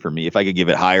 5 for me. If I could give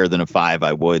it higher than a 5,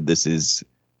 I would. This is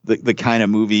the kind of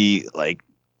movie like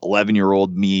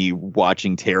 11-year-old me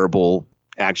watching terrible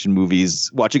action movies,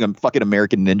 watching a fucking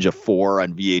American Ninja 4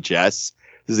 on VHS. This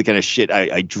is the kind of shit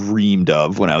I dreamed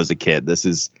of when I was a kid. This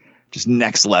is just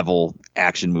next level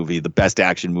action movie, the best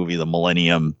action movie of the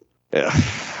millennium.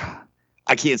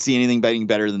 I can't see anything being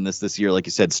better than this year. Like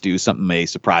you said, Stu, something may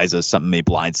surprise us, something may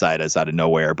blindside us out of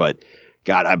nowhere. But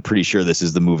God, I'm pretty sure this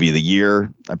is the movie of the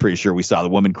year. I'm pretty sure we saw the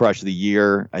woman crush of the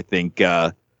year. I think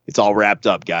it's all wrapped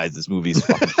up, guys. This movie's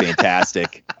fucking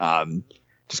fantastic.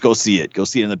 Just go see it. Go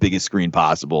see it on the biggest screen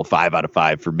possible. 5 out of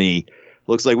 5 for me.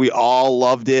 Looks like we all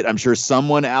loved it. I'm sure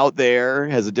someone out there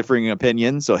has a differing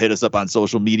opinion. So hit us up on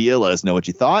social media. Let us know what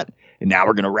you thought. And now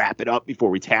we're going to wrap it up. Before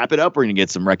we tap it up, we're going to get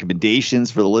some recommendations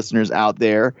for the listeners out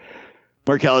there.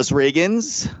 Marcellus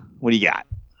Reagans, what do you got?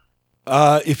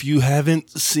 If you haven't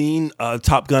seen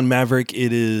Top Gun Maverick,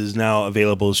 it is now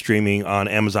available streaming on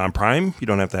Amazon Prime. You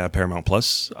don't have to have Paramount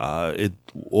Plus. It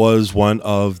was one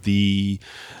of the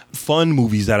fun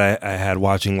movies that I had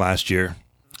watching last year.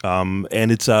 And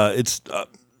it's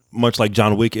much like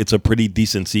John Wick, it's a pretty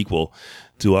decent sequel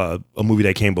to a movie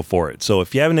that came before it. So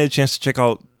if you haven't had a chance to check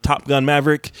out Top Gun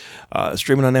Maverick,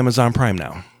 streaming on Amazon Prime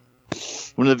now.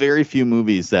 One of the very few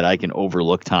movies that I can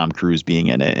overlook Tom Cruise being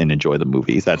in it and enjoy the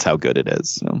movie. That's how good it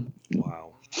is. So.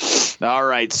 Wow. All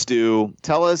right, Stu,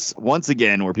 tell us once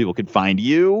again where people could find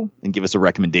you and give us a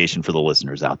recommendation for the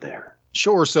listeners out there.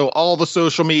 Sure. So all the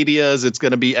social medias, it's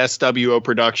going to be SWO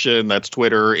Production. That's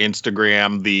Twitter,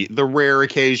 Instagram. The rare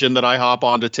occasion that I hop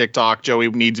onto TikTok, Joey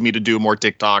needs me to do more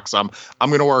TikToks. I'm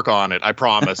going to work on it. I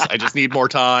promise. I just need more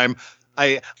time.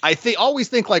 I always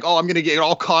think like, oh, I'm going to get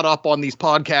all caught up on these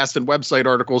podcast and website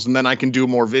articles and then I can do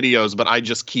more videos, but I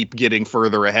just keep getting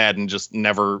further ahead and just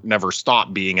never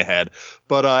stop being ahead.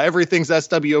 But everything's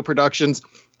SWO Productions.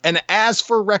 And as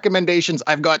for recommendations,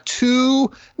 I've got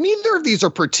 2. Neither of these are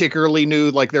particularly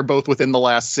new, like they're both within the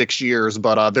last 6 years,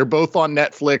 but they're both on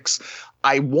Netflix.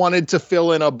 I wanted to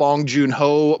fill in a Bong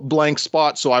Joon-ho blank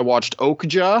spot, so I watched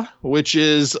Okja, which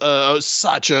is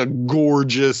such a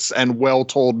gorgeous and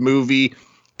well-told movie.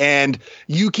 And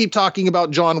you keep talking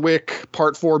about John Wick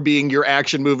Part 4 being your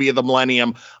action movie of the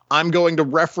millennium. I'm going to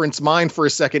reference mine for a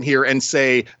second here and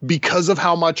say, because of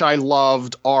how much I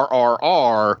loved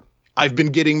RRR, I've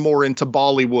been getting more into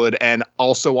Bollywood, and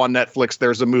also on Netflix,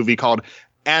 there's a movie called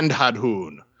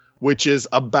Andhadhun, which is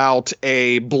about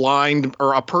a blind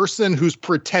or a person who's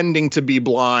pretending to be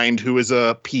blind, who is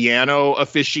a piano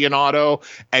aficionado,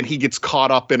 and he gets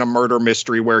caught up in a murder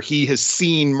mystery where he has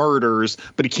seen murders,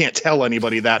 but he can't tell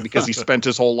anybody that because he spent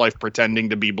his whole life pretending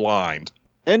to be blind.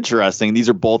 Interesting. These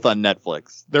are both on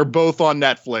Netflix. They're both on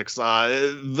Netflix.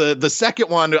 The second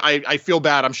one, I feel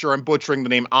bad. I'm sure I'm butchering the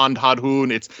name.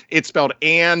 Andhadhun. It's spelled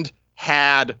and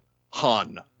had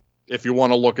hun. If you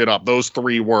want to look it up, those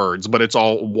 3 words, but it's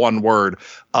all one word.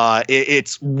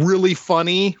 It's really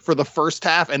funny for the first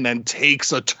half and then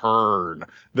takes a turn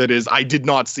that is I did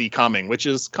not see coming, which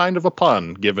is kind of a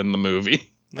pun given the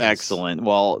movie. Nice. Excellent.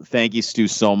 Well, thank you, Stu,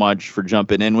 so much for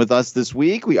jumping in with us this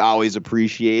week. We always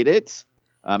appreciate it.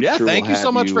 Thank you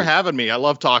so much for having me. I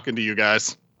love talking to you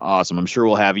guys. Awesome. I'm sure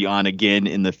we'll have you on again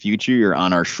in the future. You're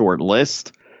on our short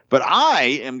list. But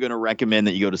I am going to recommend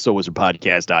that you go to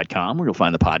SoWizardPodcast.com, where you'll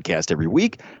find the podcast every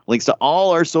week. Links to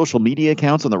all our social media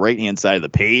accounts on the right-hand side of the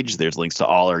page. There's links to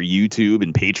all our YouTube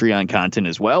and Patreon content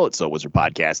as well at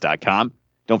SoWizardPodcast.com.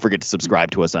 Don't forget to subscribe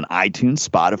to us on iTunes,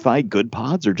 Spotify, Good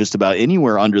Pods, or just about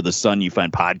anywhere under the sun you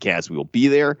find podcasts. We will be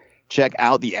there. Check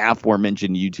out the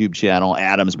aforementioned YouTube channel.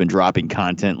 Adam's been dropping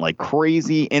content like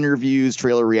crazy, interviews,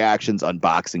 trailer reactions,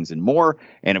 unboxings, and more.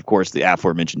 And, of course, the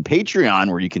aforementioned Patreon,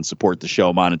 where you can support the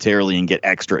show monetarily and get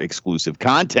extra exclusive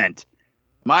content.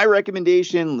 My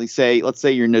recommendation, let's say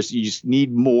you just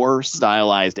need more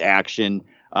stylized action.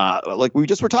 Like we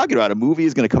just were talking about, a movie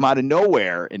is going to come out of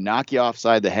nowhere and knock you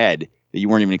offside the head that you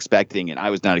weren't even expecting. And I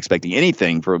was not expecting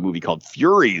anything for a movie called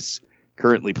Furies,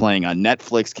 currently playing on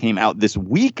Netflix, came out this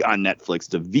week on Netflix.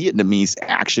 It's a Vietnamese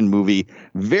action movie,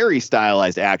 very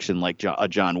stylized action like a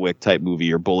John Wick type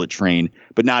movie or Bullet Train,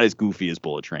 but not as goofy as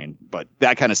Bullet Train. But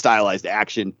that kind of stylized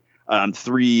action.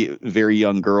 3 very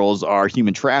young girls are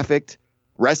human trafficked,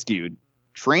 rescued,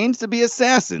 trained to be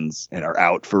assassins and are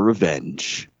out for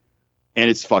revenge. And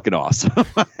it's fucking awesome.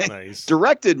 Nice.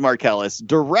 Directed by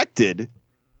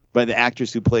the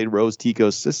actress who played Rose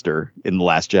Tico's sister in The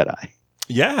Last Jedi.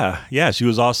 Yeah. She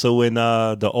was also in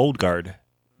the Old Guard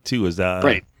too. Is that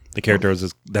right? The character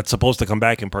that's supposed to come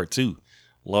back in part 2.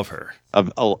 Love her.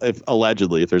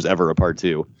 Allegedly, if there's ever a part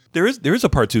 2, there is a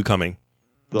part 2 coming.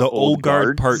 The Old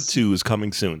Guard part 2 is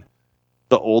coming soon.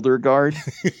 The Older Guard.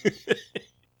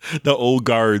 The Old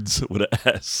Guards with an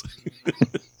S.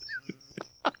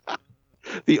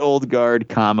 The Old Guard,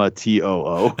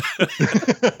 TOO.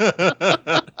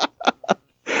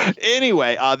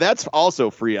 Anyway, that's also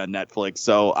free on Netflix,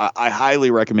 so I highly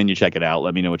recommend you check it out.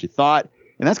 Let me know what you thought.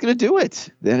 And that's going to do it.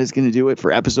 That is going to do it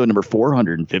for episode number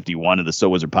 451 of the So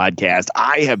Wizard podcast.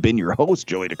 I have been your host,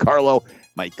 Joey DiCarlo.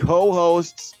 My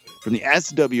co-hosts from the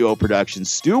SWO production,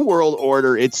 Stu World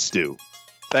Order, it's Stu.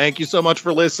 Thank you so much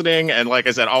for listening. And like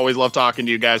I said, always love talking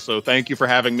to you guys. So thank you for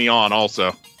having me on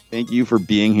also. Thank you for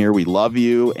being here. We love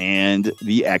you. And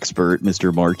the expert,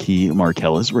 Mr. Marquis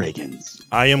Marcellus Reagans.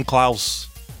 I am Klaus.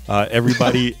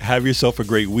 Everybody have yourself a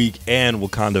great week and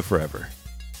Wakanda forever.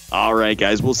 All right,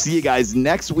 guys. We'll see you guys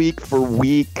next week for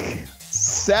week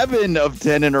 7 of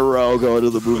 10 in a row going to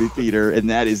the movie theater. And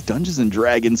that is Dungeons and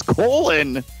Dragons: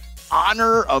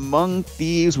 Honor Among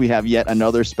Thieves. We have yet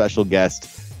another special guest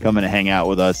coming to hang out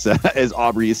with us as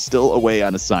Aubrey is still away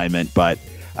on assignment. But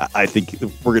I think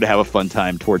we're going to have a fun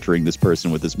time torturing this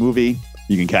person with this movie.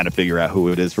 You can kind of figure out who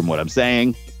it is from what I'm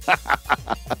saying.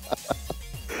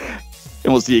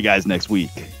 And we'll see you guys next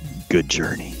week. Good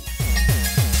journey.